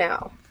online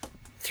now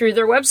through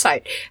their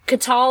website.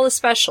 Catal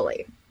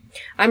especially.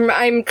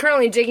 I'm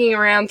currently digging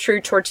around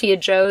through Tortilla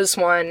Joe's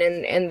one,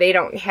 and they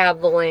don't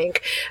have the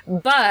link.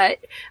 But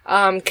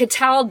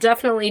Catal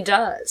definitely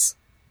does.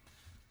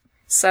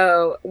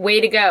 So, way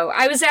to go.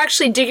 I was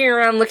actually digging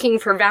around looking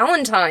for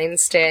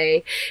Valentine's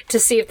Day to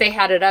see if they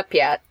had it up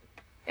yet.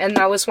 And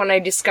that was when I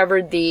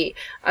discovered the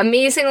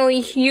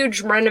amazingly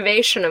huge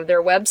renovation of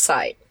their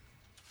website.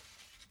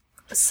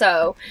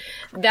 So,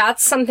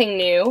 that's something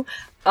new.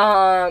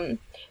 And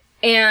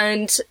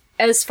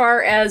as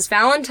far as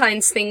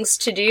Valentine's things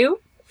to do,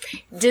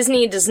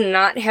 Disney does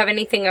not have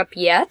anything up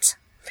yet.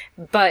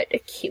 But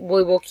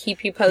we will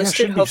keep you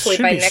posted, hopefully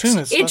by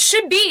next... It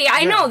should be!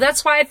 I know,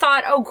 that's why I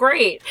thought, oh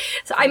great.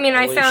 So, I mean,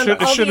 I found all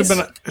these...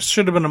 It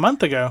should have been a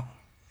month ago.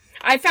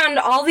 I found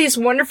all these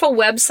wonderful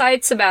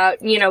websites about,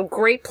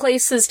 great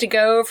places to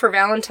go for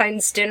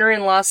Valentine's dinner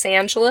in Los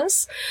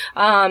Angeles.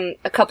 A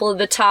couple of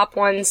the top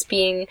ones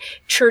being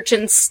Church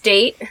and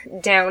State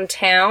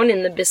downtown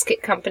in the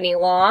Biscuit Company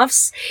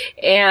lofts.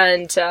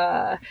 And,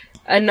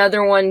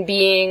 another one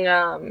being,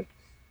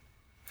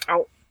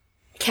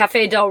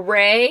 Cafe Del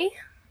Rey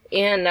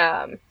in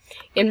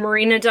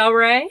Marina Del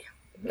Rey.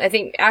 I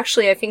think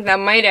that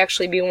might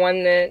actually be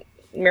one that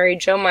Mary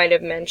Jo might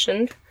have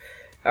mentioned.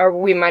 Or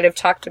we might have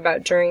talked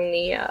about during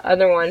the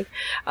other one.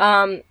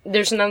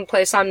 There's another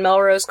place on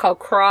Melrose called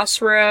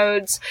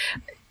Crossroads.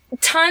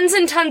 Tons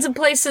and tons of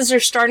places are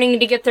starting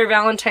to get their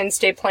Valentine's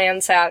Day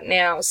plans out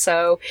now,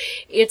 so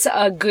it's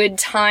a good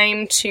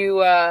time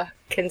to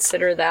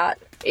consider that.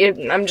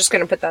 I'm just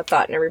going to put that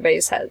thought in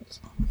everybody's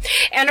heads.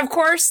 And of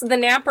course, the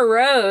Napa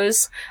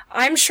Rose,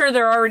 I'm sure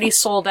they're already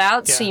sold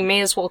out, so you may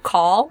as well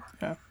call.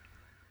 Yeah.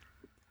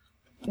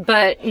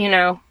 But,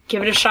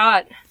 give it a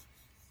shot.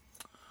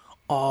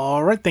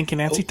 All right, thank you,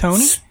 Nancy.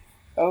 Tony?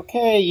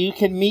 Okay, you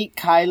can meet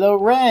Kylo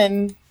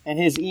Ren and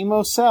his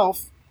emo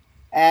self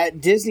at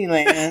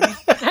Disneyland.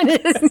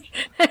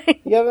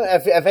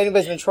 If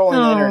anybody's been trolling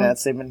the internet,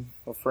 they've been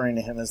referring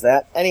to him as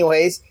that.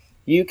 Anyways,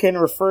 you can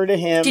refer to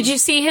him... Did you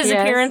see his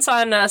appearance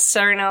on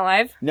Saturday Night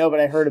Live? No,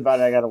 but I heard about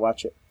it. I gotta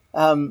watch it.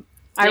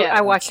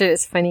 I watched it.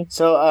 It's funny.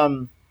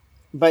 So,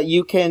 but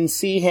you can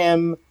see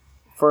him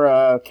for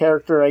a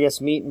character, I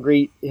guess, meet and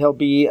greet. He'll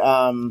be...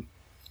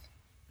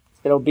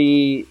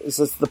 This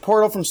is the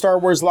portal from Star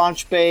Wars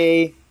Launch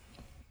Bay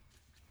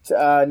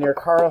near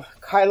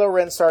Kylo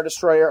Ren Star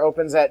Destroyer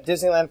opens at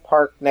Disneyland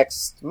Park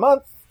next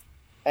month.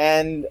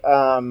 And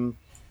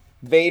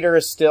Vader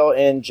is still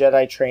in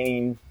Jedi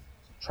training,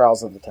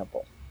 Trials of the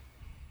Temple.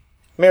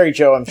 Mary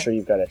Jo, I'm sure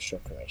you've got extra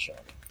information.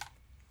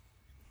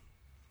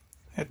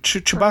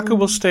 Chewbacca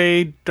will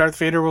stay, Darth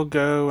Vader will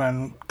go,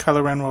 and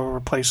Kylo Ren will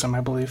replace him, I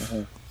believe.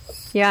 Mm-hmm.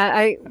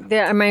 Yeah,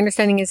 my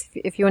understanding is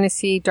if you want to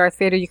see Darth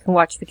Vader, you can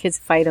watch the kids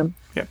fight him.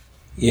 Yeah.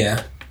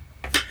 Yeah.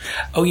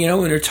 Oh, when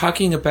we're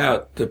talking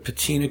about the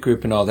Patina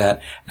Group and all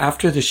that,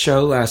 after the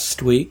show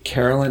last week,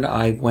 Carol and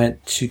I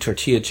went to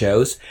Tortilla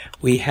Joe's.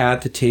 We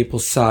had the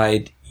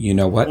tableside,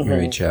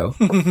 Mary Jo?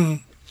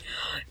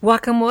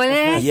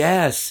 Guacamole?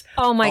 Yes.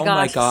 Oh my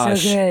gosh. So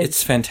good.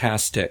 It's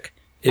fantastic.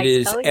 It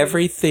is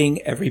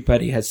everything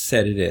everybody has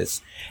said it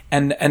is.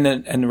 And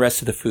the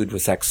rest of the food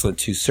was excellent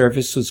too.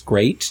 Service was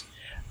great.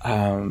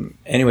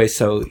 Anyway,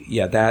 so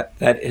yeah, that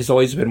has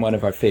always been one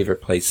of our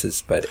favorite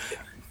places, but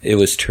it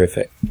was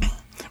terrific.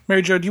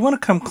 Mary Jo, do you want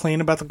to come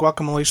clean about the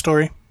guacamole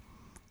story?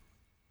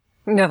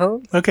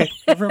 No. Okay,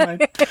 never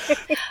mind.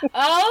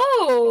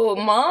 Oh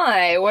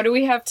my, what do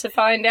we have to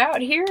find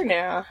out here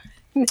now?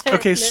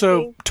 Okay,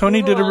 so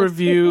Tony did a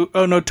review.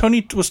 Oh no,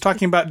 Tony was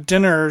talking about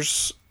dinner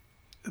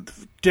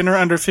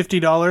under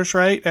 $50,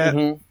 right? At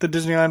the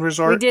Disneyland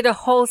Resort. We did a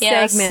whole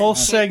segment. Whole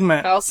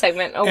segment.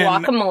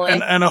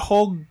 Guacamole. And a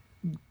whole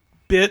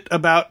bit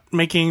about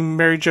making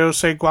Mary Jo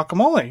say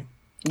guacamole.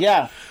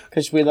 Yeah,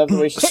 because we love the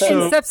way she said it.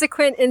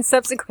 In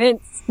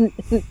subsequent.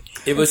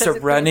 It was a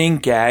running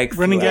gag.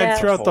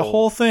 Throughout the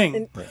whole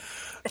thing.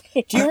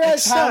 Do you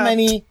realize how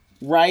many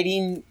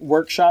writing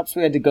workshops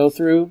we had to go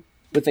through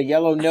with the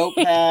yellow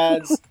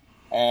notepads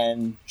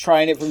and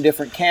trying it from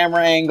different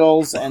camera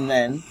angles, and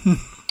then...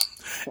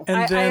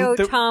 And then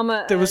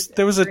there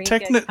was a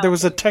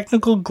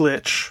technical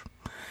glitch,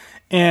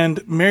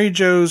 and Mary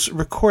Jo's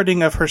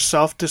recording of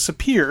herself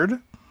disappeared.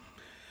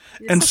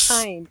 You're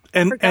so kind.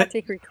 I forgot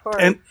to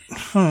record. And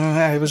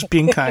I was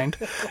being kind.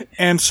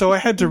 And so I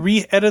had to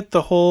re-edit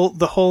the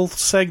whole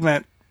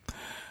segment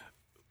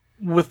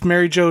with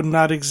Mary Jo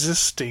not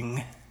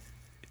existing.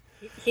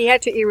 He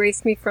had to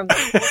erase me from the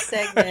whole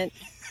segment.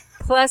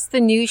 Plus the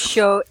news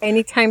show.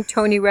 Anytime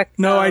Tony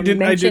No, I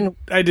didn't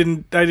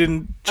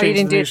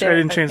change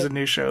the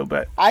news show,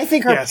 but I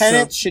think her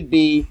penance should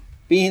be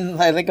being.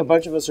 I think a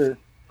bunch of us are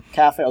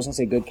Catholic. I was going to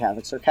say good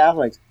Catholics or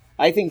Catholics.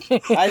 I think her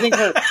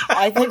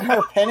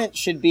penance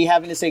should be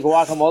having to say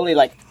guacamole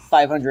like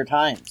 500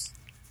 times.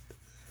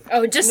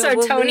 Oh, just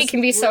so Tony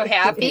can be so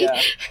happy.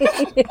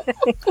 Yeah.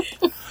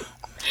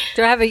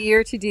 Do I have a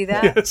year to do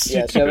that?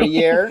 Yes, you have a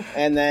year,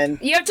 and then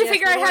you have to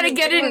figure out how to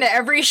get into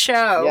every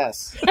show.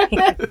 Yes.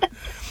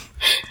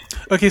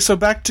 Okay, so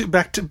back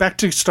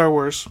to Star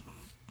Wars,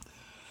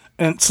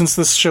 and since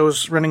this show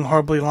is running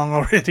horribly long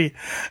already,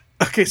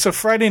 okay, so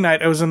Friday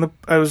night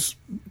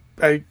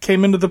I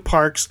came into the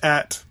parks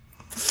at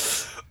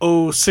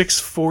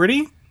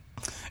 6:40.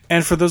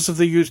 And for those of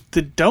you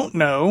that don't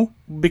know,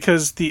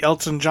 because the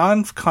Elton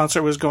John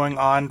concert was going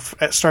on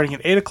starting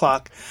at 8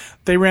 o'clock,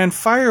 they ran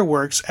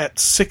fireworks at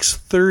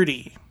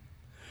 6:30,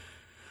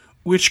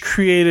 which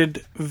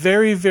created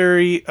very,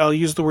 very, I'll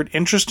use the word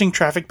interesting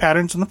traffic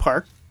patterns in the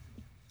park.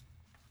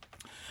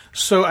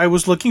 So I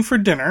was looking for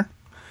dinner,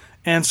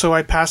 and so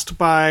I passed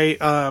by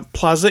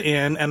Plaza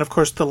Inn, and of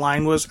course the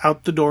line was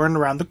out the door and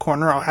around the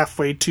corner, all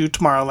halfway to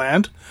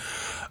Tomorrowland.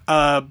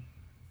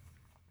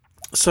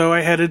 So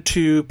I headed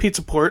to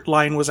Pizza Port.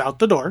 Line was out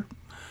the door.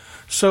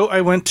 So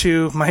I went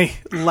to my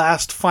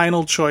last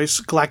final choice,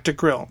 Galactic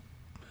Grill.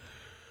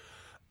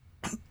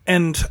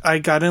 And I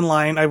got in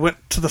line. I went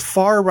to the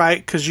far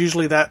right, because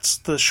usually that's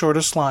the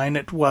shortest line.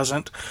 It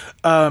wasn't.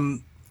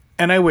 And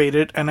I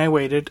waited, and I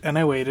waited, and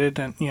I waited.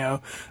 And,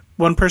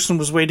 one person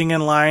was waiting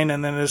in line,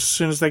 and then as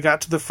soon as they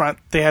got to the front,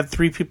 they had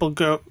 3 people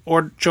go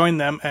or join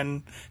them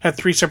and had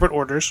 3 separate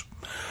orders.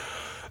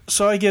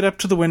 So I get up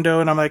to the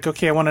window, and I'm like,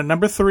 okay, I want a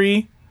number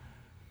 3,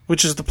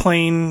 which is the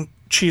plain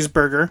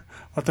cheeseburger. I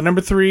want the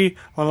number 3, I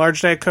want a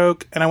large Diet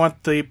Coke, and I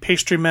want the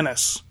pastry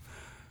menace.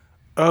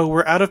 Oh,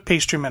 we're out of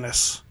pastry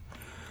menace.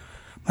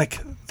 Like,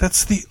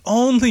 that's the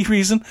only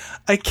reason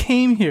I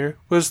came here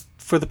was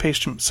for the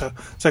pastry. So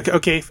it's like,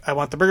 okay, I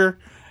want the burger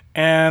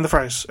and the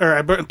fries. Or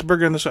I want the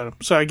burger and the soda.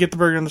 So I get the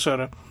burger and the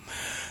soda.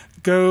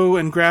 Go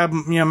and grab,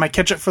 my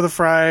ketchup for the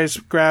fries,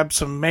 grab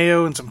some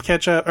mayo and some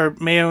ketchup, or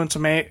mayo and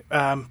some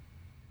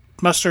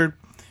mustard,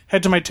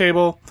 head to my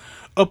table,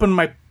 open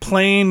my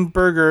plain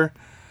burger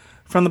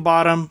from the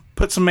bottom,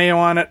 put some mayo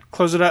on it,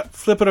 close it up,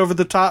 flip it over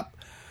the top,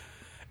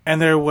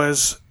 and there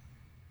was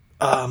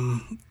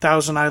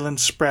Thousand Island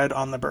spread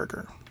on the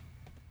burger.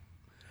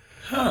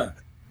 Huh.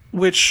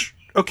 Which,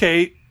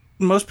 okay,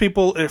 most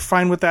people are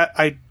fine with that.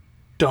 I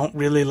don't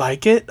really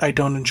like it. I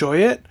don't enjoy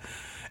it.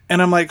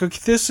 And I'm like, okay,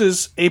 this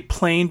is a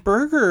plain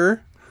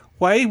burger.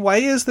 Why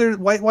is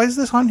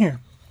this on here?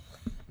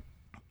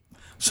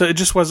 So it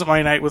just wasn't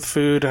my night with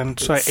food, and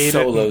so I ate it.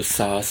 Solo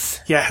sauce.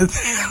 Yeah.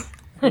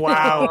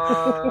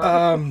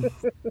 Wow.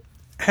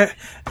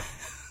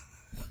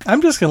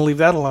 I'm just going to leave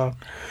that alone.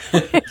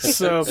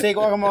 So say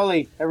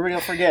guacamole. Everybody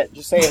will forget.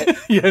 Just say it.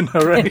 Yeah, no,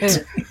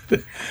 right.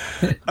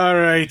 All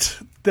right.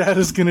 That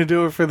is going to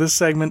do it for this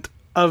segment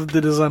of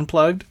the Diz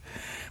Unplugged.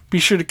 Be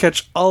sure to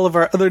catch all of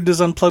our other Diz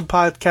Unplugged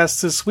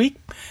podcasts this week.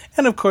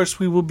 And, of course,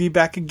 we will be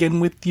back again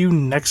with you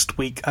next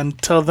week.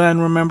 Until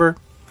then, remember,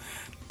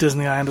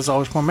 Disneyland is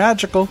always more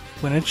magical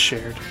when it's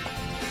shared.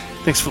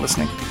 Thanks for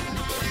listening.